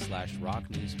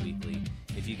 twitch.tv/rocknewsweekly,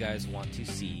 if you guys want to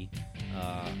see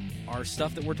our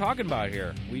stuff that we're talking about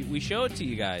here. We show it to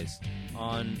you guys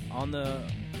on the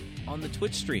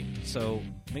Twitch stream. So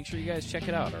make sure you guys check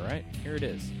it out. All right, here it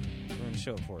is. We're going to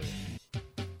show it for you.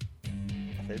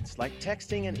 Methods like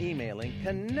texting and emailing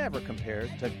can never compare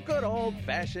to good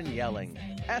old-fashioned yelling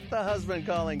at the husband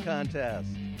calling contest.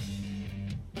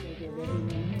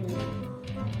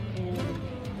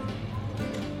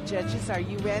 Judges, are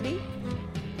you ready?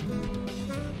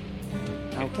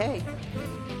 Okay.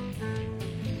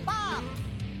 Bob!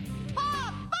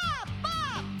 Bob! Bob!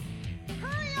 Bob!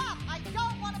 Hurry up! I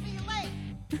don't want to be late.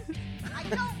 I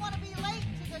don't want to be late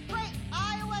to the great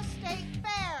Iowa State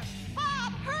Fair.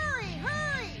 Bob, hurry!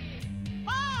 Hurry!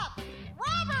 Bob!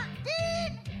 Robert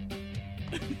Dean!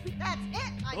 That's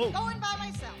it. I'm going by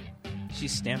myself. She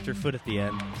stamped her foot at the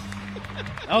end.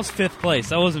 That was 5th place.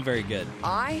 That wasn't very good.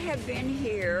 I have been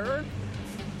here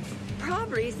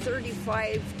probably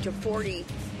 35 to 40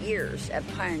 years at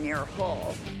Pioneer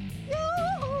Hall.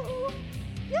 Yoo-hoo!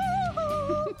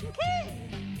 Yoo-hoo! King!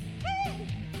 King!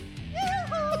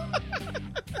 Yoo-hoo!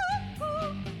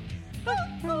 Hoo-hoo!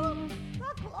 Hoo-hoo!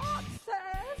 The clock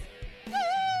says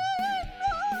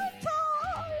dinner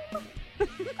time!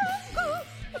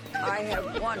 I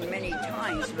have won many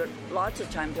times, but lots of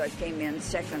times I came in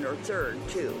second or third,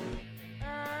 too.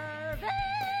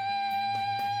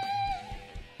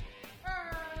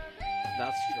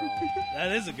 That's strong.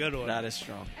 That is a good one. That is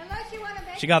strong. Unless you want to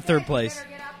make She got it 3rd quick, place. You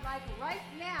better get up like right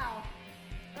now.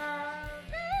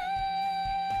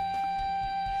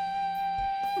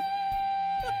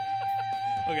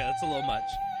 Okay, that's a little much.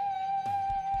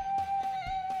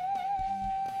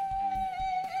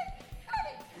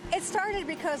 It started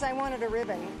because I wanted a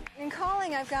ribbon. In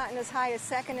calling, I've gotten as high as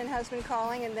second in husband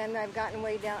calling, and then I've gotten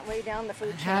way down the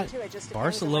food chain Hat. too. It just depends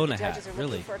Barcelona on what the judges hat, are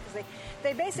looking really. for, because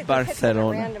they basically pick Barcelona. them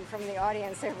at random from the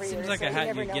audience every Seems year. like so a hat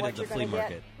you never you know get what at the you're flea gonna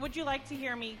market. Would you like to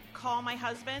hear me call my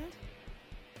husband?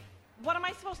 What am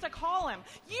I supposed to call him?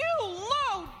 You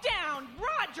low-down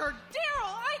Roger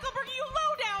Daryl Eichelberg, you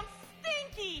low-down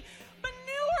stinky,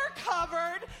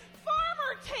 manure-covered,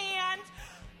 farmer-tanned.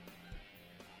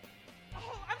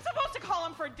 Oh, I'm supposed to call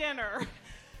him for dinner.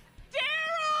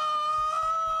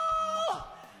 Daryl!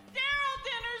 Daryl,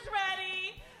 dinner's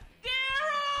ready.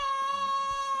 Daryl!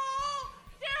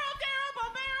 Daryl,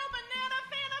 Bomero, banana,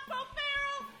 fana,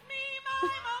 fofero, me, my,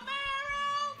 Momero.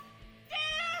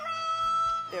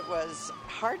 It was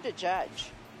hard to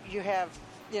judge. You have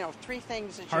three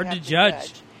things that Hard you have to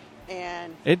judge.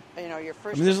 And your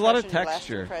first. There's a lot of impression, your last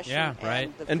texture. impression, Yeah, right.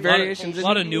 And variations. A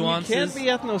lot of nuances. You can't be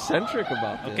ethnocentric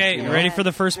about this. Okay, you ready for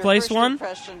the first place your one?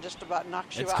 impression just about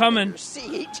knocks you It's out coming. of your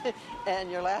seat, and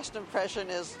your last impression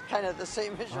is kind of the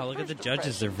same as your Wow, look at first the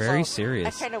judges. They're impression. very So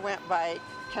serious. I kind of went by,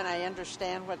 can I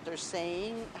understand what they're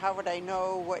saying? How would I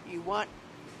know what you want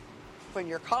when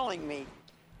you're calling me?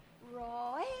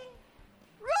 Roy?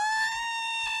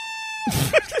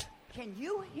 Can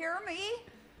you hear me?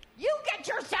 You get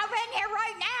yourself in here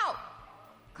right now!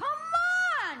 Come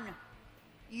on!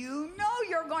 You know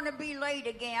you're going to be late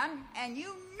again, and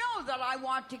you know that I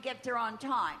want to get there on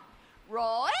time.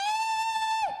 Roy?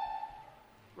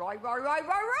 Roy!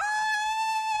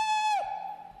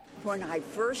 When I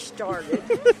first started,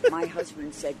 my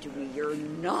husband said to me, "You're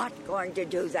not going to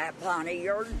do that, Bonnie.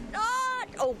 You're not.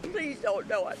 Oh, please don't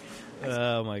do it."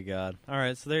 Oh, my God. All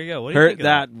right, so there you go. What do you think of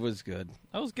that? That was good.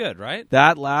 That was good, right?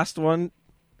 That last one.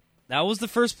 That was the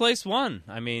first place one.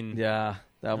 I mean, yeah,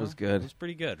 that was good. It was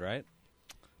pretty good, right?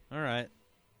 All right.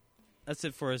 That's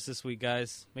it for us this week,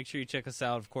 guys. Make sure you check us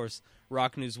out, of course,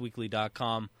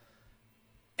 rocknewsweekly.com.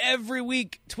 Every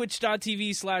week,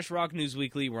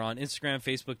 twitch.tv/rocknewsweekly. We're on Instagram,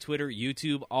 Facebook, Twitter,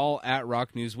 YouTube, all at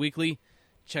Rock News Weekly.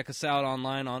 Check us out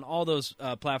online on all those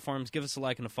platforms. Give us a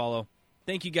like and a follow.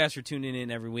 Thank you guys for tuning in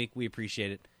every week. We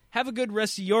appreciate it. Have a good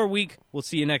rest of your week. We'll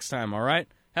see you next time, all right?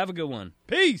 Have a good one.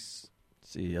 Peace.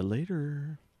 See you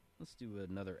later. Let's do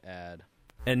another ad.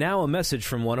 And now a message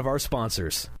from one of our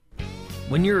sponsors.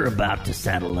 When you're about to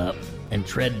saddle up and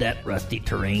tread that rusty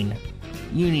terrain,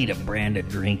 you need a brand of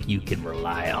drink you can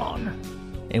rely on.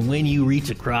 And when you reach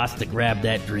across to grab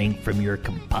that drink from your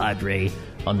compadre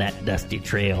on that dusty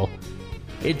trail,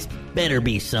 it's better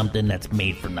be something that's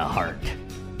made from the heart.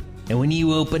 And when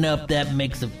you open up that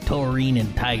mix of taurine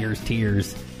and tiger's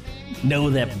tears, know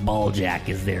that Balljack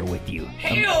is there with you.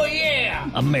 Hell yeah!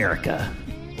 America.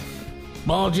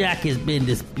 Balljack has been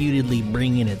disputedly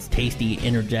bringing its tasty,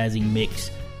 energizing mix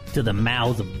to the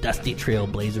mouths of dusty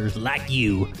trailblazers like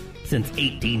you since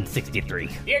 1863.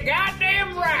 You're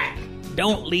goddamn right!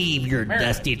 Don't leave your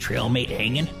dusty trailmate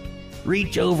hanging.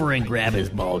 Reach over and grab his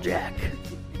Balljack.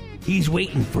 He's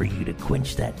waiting for you to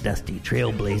quench that dusty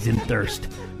trailblazing thirst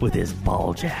with his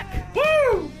Balljack.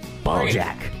 Woo!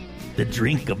 Balljack, the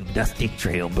drink of dusty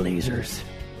trailblazers.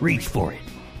 Reach for it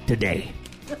today.